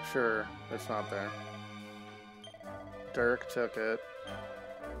 1000% sure it's not there. Dirk took it.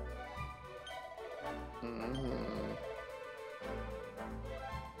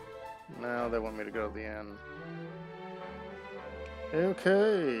 Now they want me to go to the end.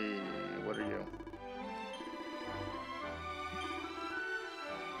 Okay, what are you?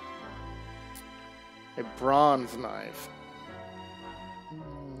 A bronze knife.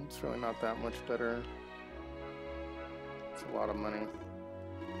 It's really not that much better. It's a lot of money.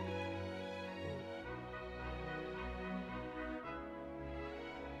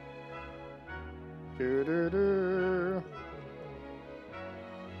 Do-do-do.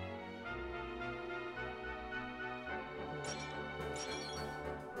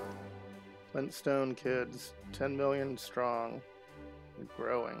 Flintstone kids, 10 million strong,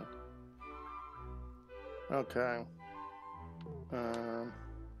 growing. Okay.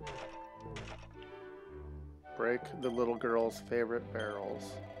 Break the little girl's favorite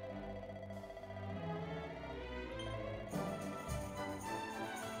barrels.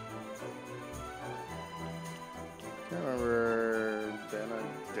 Can't remember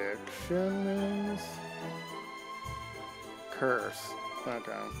benediction is? Curse.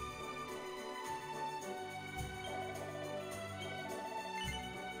 Okay.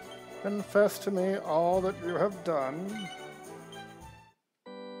 Confess to me all that you have done.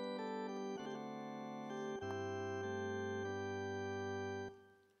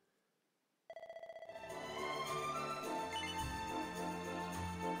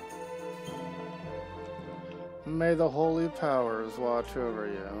 May the holy powers watch over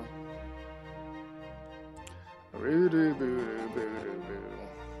you. Roo-doo-boo-doo-boo-doo-boo.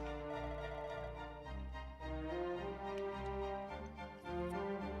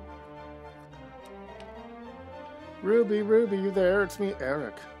 Ruby, Ruby, you there? It's me,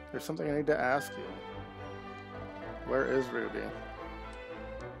 Eric. There's something I need to ask you. Where is Ruby?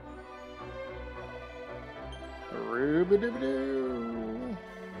 Ruby-doo-doo.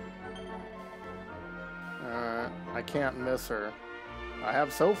 I can't miss her. I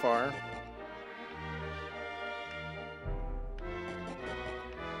have so far.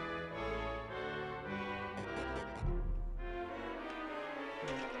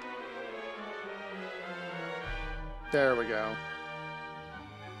 There we go.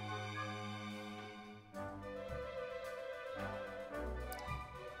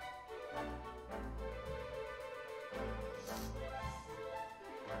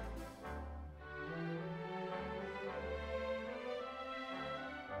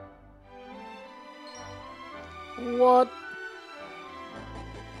 What?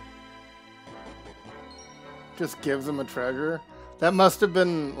 Just gives him a treasure? That must have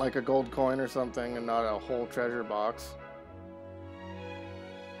been like a gold coin or something and not a whole treasure box.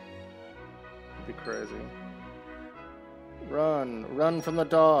 It'd be crazy. Run. Run from the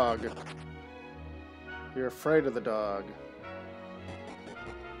dog. You're afraid of the dog.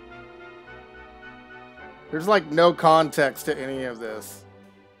 There's like no context to any of this.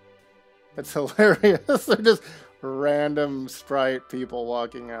 It's hilarious. They're just random sprite people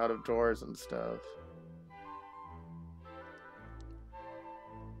walking out of doors and stuff.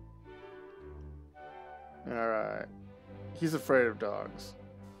 Alright. He's afraid of dogs.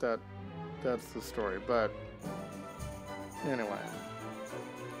 That's the story, but anyway.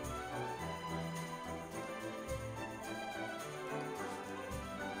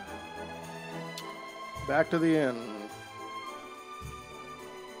 Back to the inn.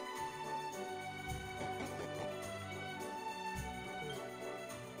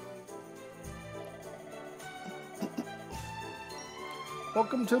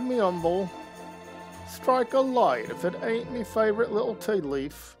 Welcome to me humble. Strike a light if it ain't me favorite little tea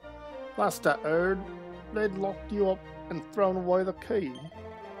leaf. Last I heard, they'd locked you up and thrown away the key.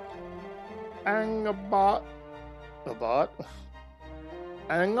 Hang about.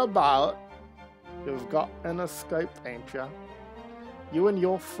 Hang about. You've got an escape, ain't ya? You and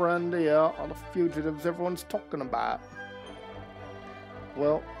your friend here are the fugitives everyone's talking about.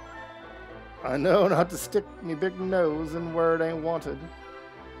 Well, I know not to stick me big nose in where it ain't wanted.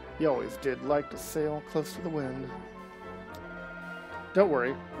 You always did like to sail close to the wind. Don't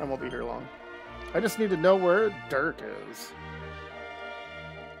worry, I won't be here long. I just need to know where Dirk is.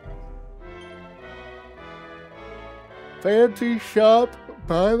 Fancy shop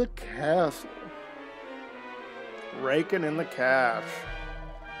by the castle. Raking in the cash.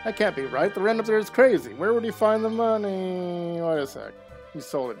 That can't be right. The rent up there is crazy. Where would he find the money? Wait a sec. He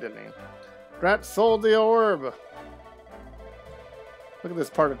sold it, didn't he? Drat sold the orb. Look at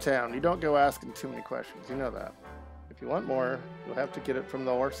this part of town. You don't go asking too many questions. You know that. If you want more, you'll have to get it from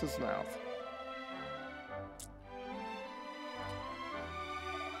the horse's mouth.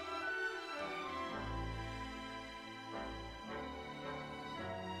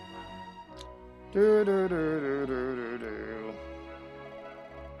 Do do do do do do do.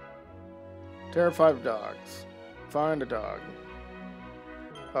 Terrified of dogs. Find a dog.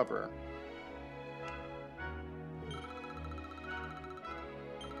 Upper.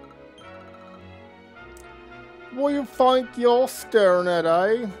 What you think you're staring at,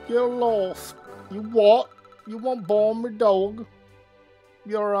 eh? You're lost. You what? You want bomb me dog?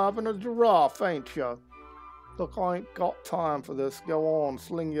 You're having a giraffe, ain't you? Look, I ain't got time for this. Go on,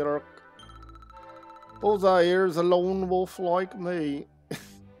 sling your... Bullseye here's a lone wolf like me.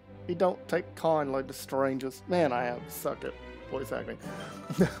 He don't take kindly to strangers. Man, I have sucked at voice acting.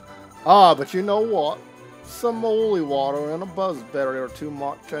 Ah, but you know what? Some holy water and a buzzberry or two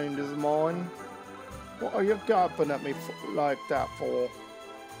might change his mind. What are you gaping at me like that for?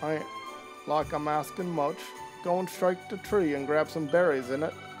 I ain't like I'm asking much. Going straight to the tree and grab some berries in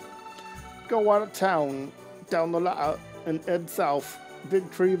it. Go out of town, down the ladder, and head south. Big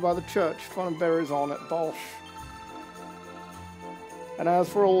tree by the church, finding berries on it, bosh. And as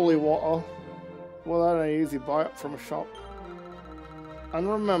for holy water, well, that ain't easy buy it from a shop. And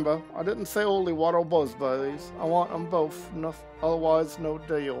remember, I didn't say holy water or buzzberries. I want them both, otherwise no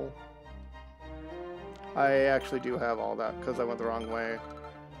deal. I actually do have all that because I went the wrong way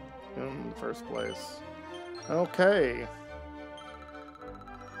in the first place. Okay.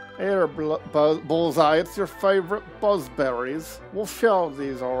 Here, Bullseye, it's your favorite buzzberries. We'll shell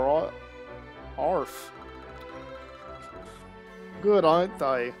these, alright? Arf. Good, ain't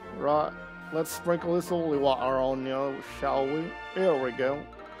they? Right, let's sprinkle this holy water on you, shall we? Here we go.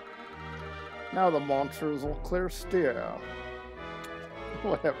 Now the monsters will clear steer.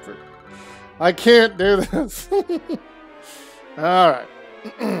 Whatever. I can't do this. Alright.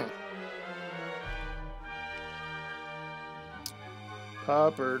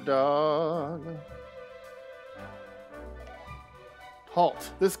 Pupper dog. Halt.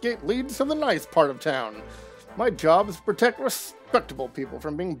 This gate leads to the nice part of town. My job is to protect respectable people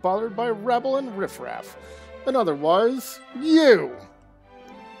from being bothered by rabble and riffraff. And otherwise, you!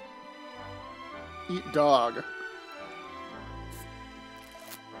 Eat dog.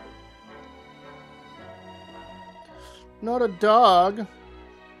 Not a dog.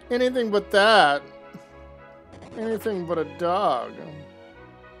 Anything but that. Anything but a dog.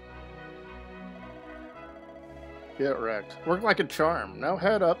 Get wrecked. Work like a charm. Now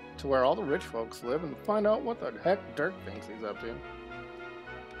head up to where all the rich folks live and find out what the heck Dirk thinks he's up to.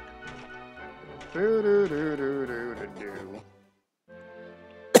 Do do do do do do do.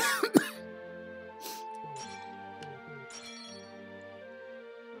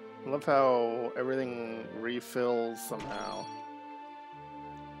 I love how everything refills somehow.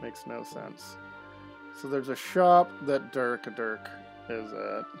 Makes no sense. So there's a shop that Dirk is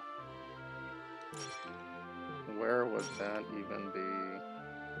at. Where would that even be?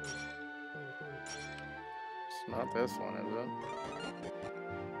 It's not this one, is it?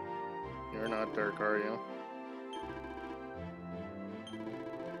 You're not Dirk, are you?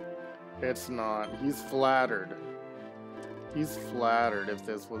 It's not. He's flattered. He's flattered if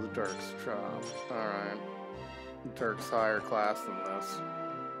this was Dirk's shop. Alright. Dirk's higher class than this.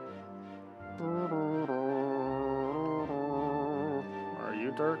 Are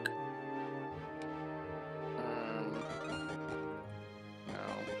you Dirk? No,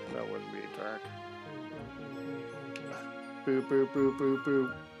 that wouldn't be Dirk. Boop, boop, boop, boop,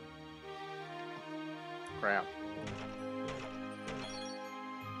 boop. Crap.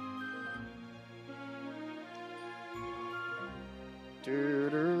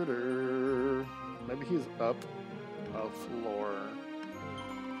 Doo-doo-doo. Maybe he's up a floor.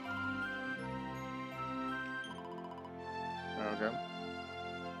 Okay.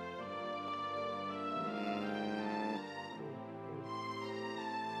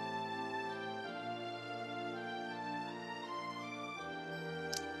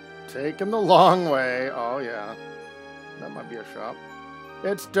 Taking the long way. Oh, yeah. That might be a shop.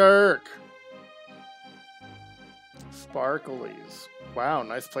 It's Dirk. Sparklies. Wow,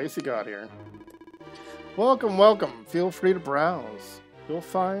 nice place you got here. Welcome, welcome. Feel free to browse. You'll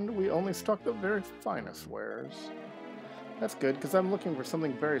find we only stock the very finest wares. That's good, because I'm looking for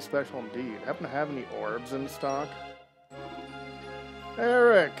something very special indeed. Happen to have any orbs in stock?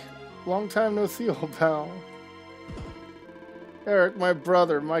 Eric! Long time no see, old pal. Eric, my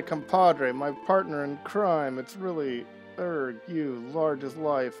brother, my compadre, my partner in crime. It's really, you, large as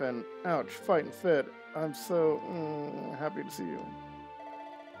life, and ouch, fighting fit. I'm so happy to see you.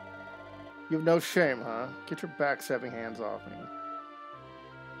 You have no shame, huh? Get your backstabbing hands off me.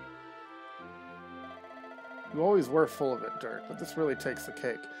 You always were full of it, Dirk, but this really takes the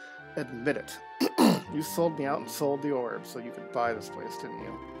cake. Admit it. You sold me out and sold the orb so you could buy this place, didn't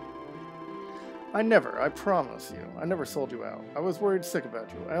you? I promise you. I never sold you out. I was worried sick about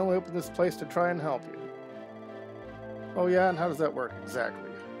you. I only opened this place to try and help you. Oh yeah, and how does that work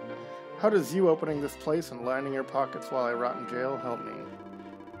exactly? How does you opening this place and lining your pockets while I rot in jail help me?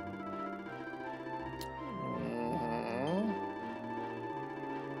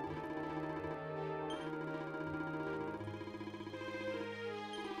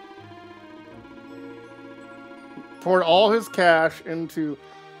 Poured all his cash into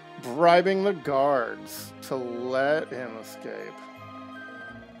bribing the guards to let him escape.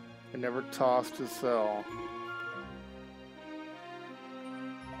 And never tossed his cell.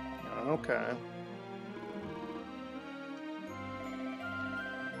 Okay.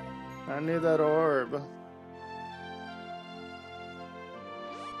 I need that orb.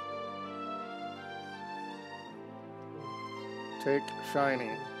 Take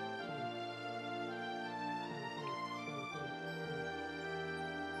shiny.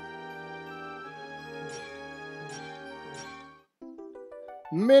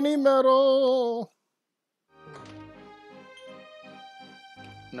 Mini medal!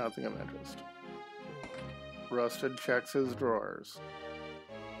 Nothing of interest. Rusted checks his drawers.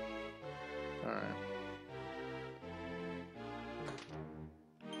 Alright.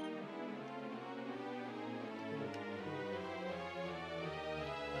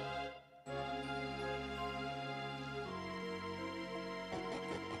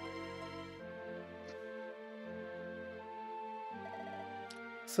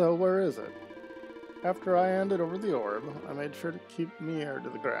 So where is it? After I handed over the orb, I made sure to keep my ear to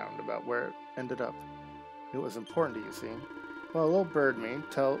the ground about where it ended up. It was important to you, see? Well, little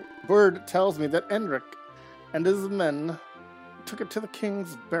bird tells me that Enric and his men took it to the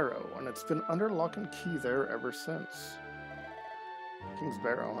King's Barrow, and it's been under lock and key there ever since. King's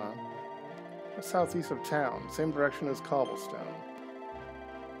Barrow, huh? That's southeast of town, same direction as Cobblestone.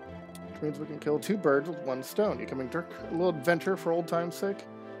 Which means we can kill 2 birds with 1 stone. You coming, Dirk? A little adventure for old time's sake?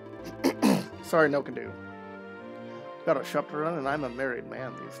 Sorry, no can do. Got a shop to run, and I'm a married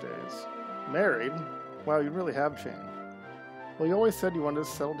man these days. Married? Wow, you really have changed. Well, you always said you wanted to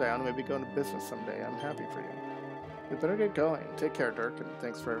settle down and maybe go into business someday. I'm happy for you. We better get going. Take care, Dirk, and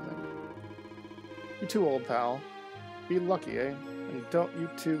thanks for everything. You too, old pal. Be lucky, eh? And don't you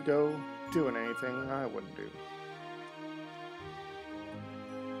two go doing anything I wouldn't do.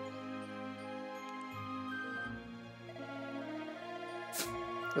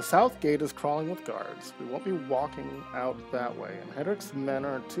 The south gate is crawling with guards. We won't be walking out that way, and Hedric's men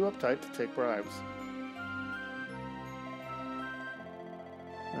are too uptight to take bribes.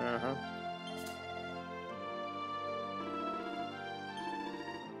 Uh-huh.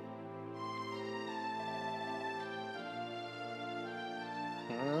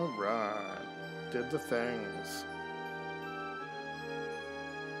 Alright. Did the things.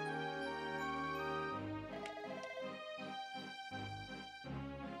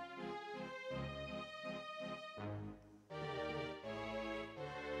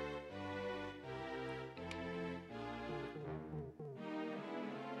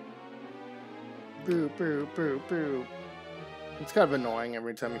 Boo, boo, boo, boo. It's kind of annoying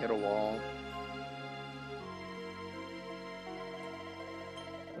every time you hit a wall.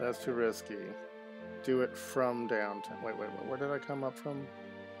 That's too risky. Do it from downtown. Wait, where did I come up from?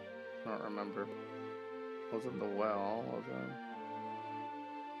 I don't remember. Was it the well? Was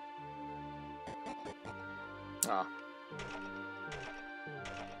it? Ah.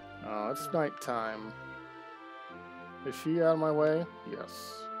 Oh, it's nighttime. Is she out of my way?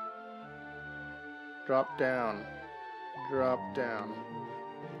 Yes. Drop down. Drop down.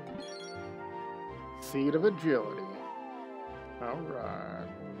 Seed of agility. Alright.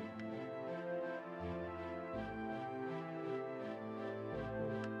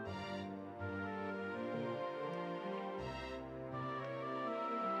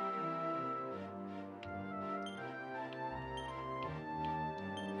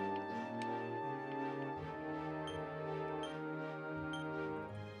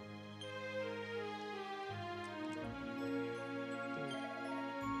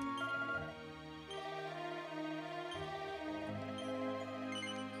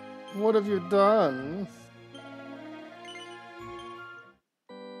 What have you done?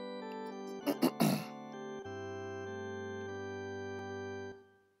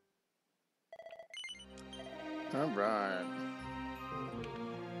 All right.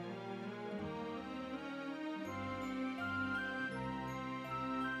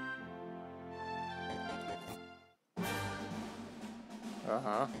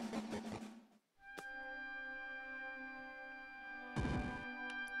 Uh-huh.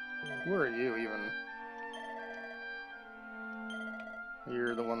 Who are you, even?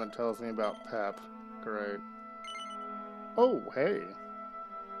 You're the one that tells me about Pep. Great. Oh, hey.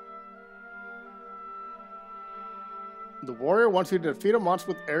 The warrior wants you to defeat a monster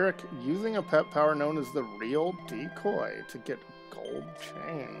with Eric using a pet power known as the Real Decoy to get a gold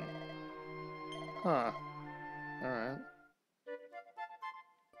chain. Huh. Alright.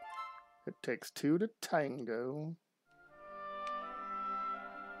 It takes 2 to tango.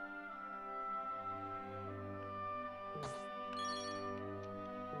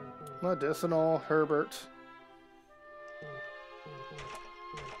 Medicinal, Herbert.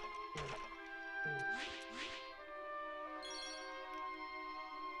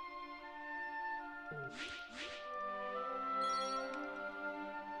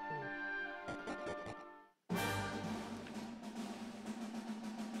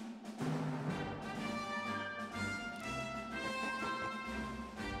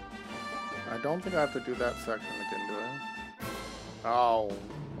 I don't think I have to do that section again, do I? Oh,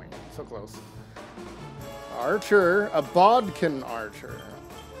 wait, so close. Archer, a Bodkin archer.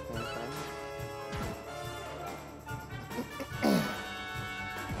 Okay.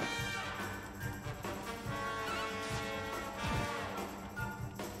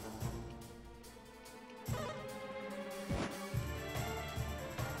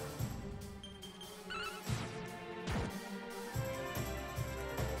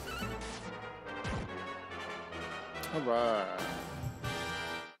 All right.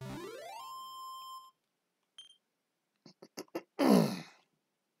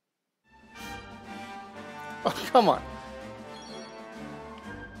 Oh, come on.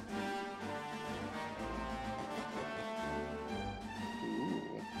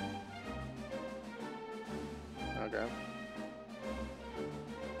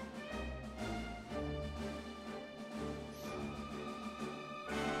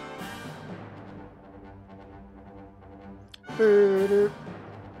 Okay.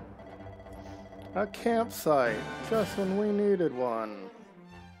 A campsite, just when we needed one.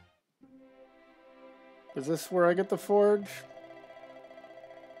 Is this where I get the forge?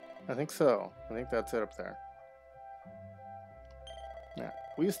 I think so. I think that's it up there. Yeah.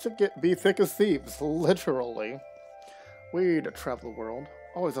 We used to be thick as thieves, literally. We'd travel the world,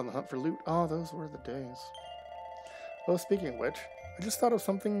 always on the hunt for loot. Oh, those were the days. Oh, speaking of which, I just thought of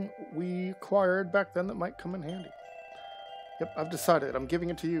something we acquired back then that might come in handy. Yep, I've decided. I'm giving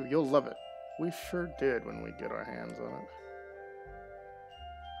it to you. You'll love it. We sure did when we get our hands on it.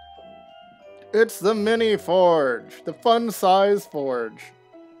 It's the mini forge, the fun-size forge.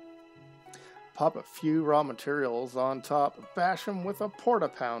 Pop a few raw materials on top, bash them with a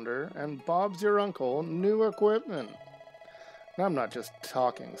porta-pounder, and Bob's your uncle new equipment. And I'm not just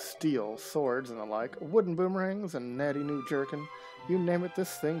talking steel, swords, and the like, wooden boomerangs, and natty new jerkin. You name it,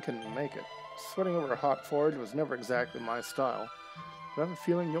 this thing can make it. Sweating over a hot forge was never exactly my style, but I have a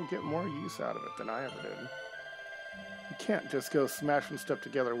feeling you'll get more use out of it than I ever did. You can't just go smashing stuff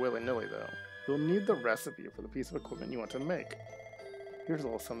together willy-nilly, though. You'll need the recipe for the piece of equipment you want to make. Here's a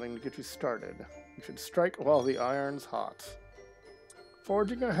little something to get you started. You should strike while the iron's hot.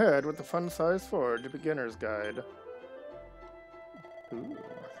 Forging ahead with the fun-size forge beginner's guide. Ooh.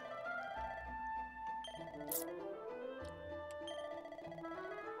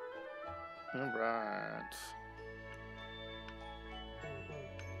 Alright.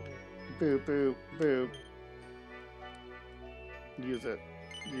 Boop, boop, boop. Use it.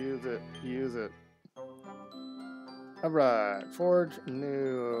 Use it. Use it. Alright. Forge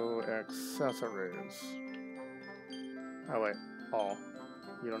new accessories. Oh, wait. All.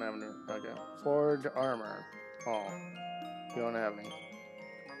 You don't have any. Okay. Forge armor. All. You don't have any.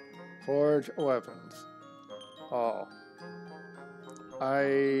 Forge weapons. All.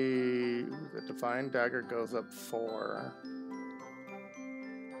 The Divine Dagger goes up 4.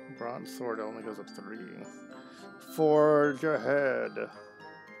 Bronze Sword only goes up 3. Forge ahead.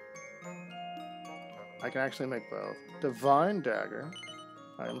 I can actually make both. Divine Dagger,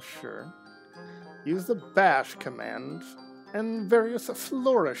 I'm sure. Use the bash command and various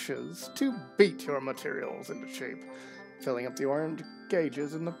flourishes to beat your materials into shape, filling up the orange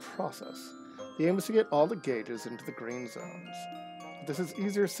gauges in the process. The aim is to get all the gauges into the green zones. This is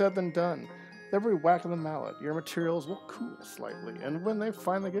easier said than done. With every whack of the mallet, your materials will cool slightly, and when they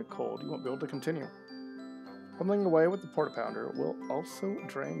finally get cold, you won't be able to continue. Pummeling away with the porta-pounder will also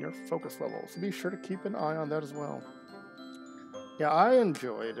drain your focus level, so be sure to keep an eye on that as well. Yeah, I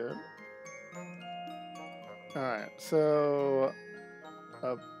enjoyed it. Alright, so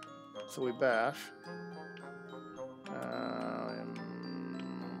we bash.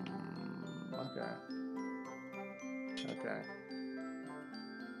 Okay.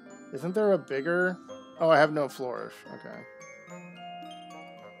 Isn't there a bigger? Oh, I have no flourish. Okay.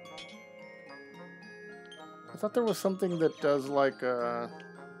 I thought there was something that does like a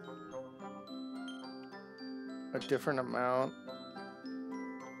different amount.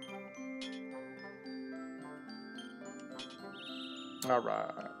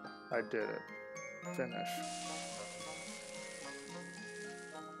 Alright. I did it. Finish.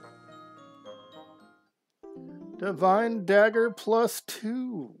 Divine Dagger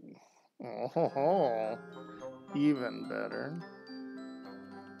 +2. Oh, even better.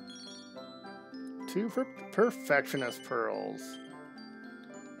 2 for Perfectionist Pearls.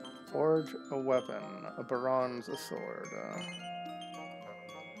 Forge a weapon. A bronze sword.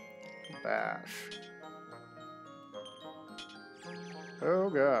 Bash. Oh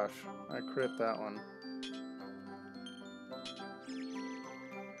gosh, I crit that one.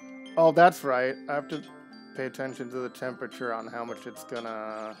 Oh, that's right. I have to pay attention to the temperature on how much it's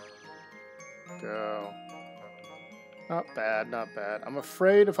gonna go. Not bad, not bad. I'm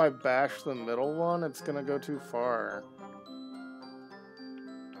afraid if I bash the middle one, it's gonna go too far.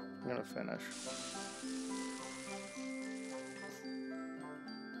 I'm gonna finish.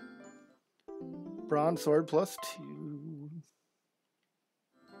 Bronze sword +2.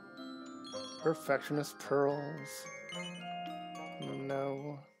 Perfectionist pearls.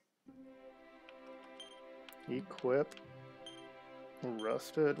 No. Equip.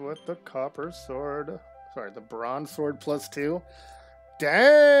 Rusted with the copper sword. Sorry, the bronze sword +2.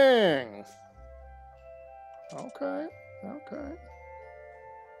 Dang! Okay, okay.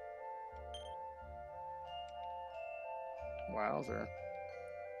 Wowzer.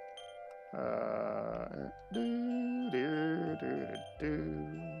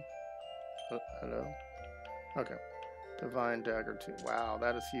 Hello? Okay. Divine Dagger 2. Wow,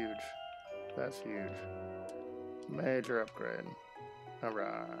 that is huge. That's huge. Major upgrade.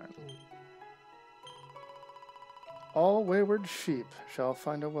 Alright. All wayward sheep shall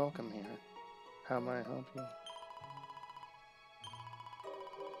find a welcome here. How may I help you?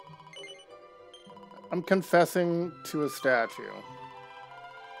 I'm confessing to a statue.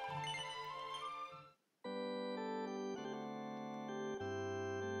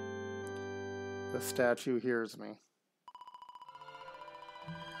 The statue hears me.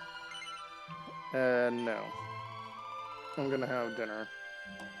 No. I'm gonna have dinner.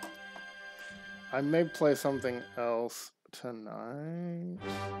 I may play something else tonight.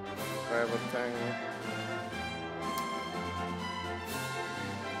 I have a thing.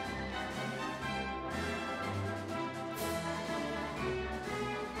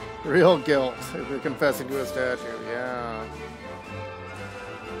 Real guilt if you're confessing to a statue, yeah.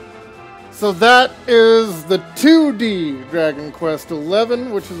 So that is the 2D Dragon Quest XI,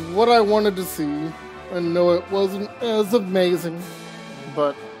 which is what I wanted to see. I know it wasn't as amazing,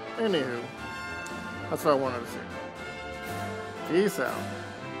 but anywho, that's what I wanted to see. Peace out.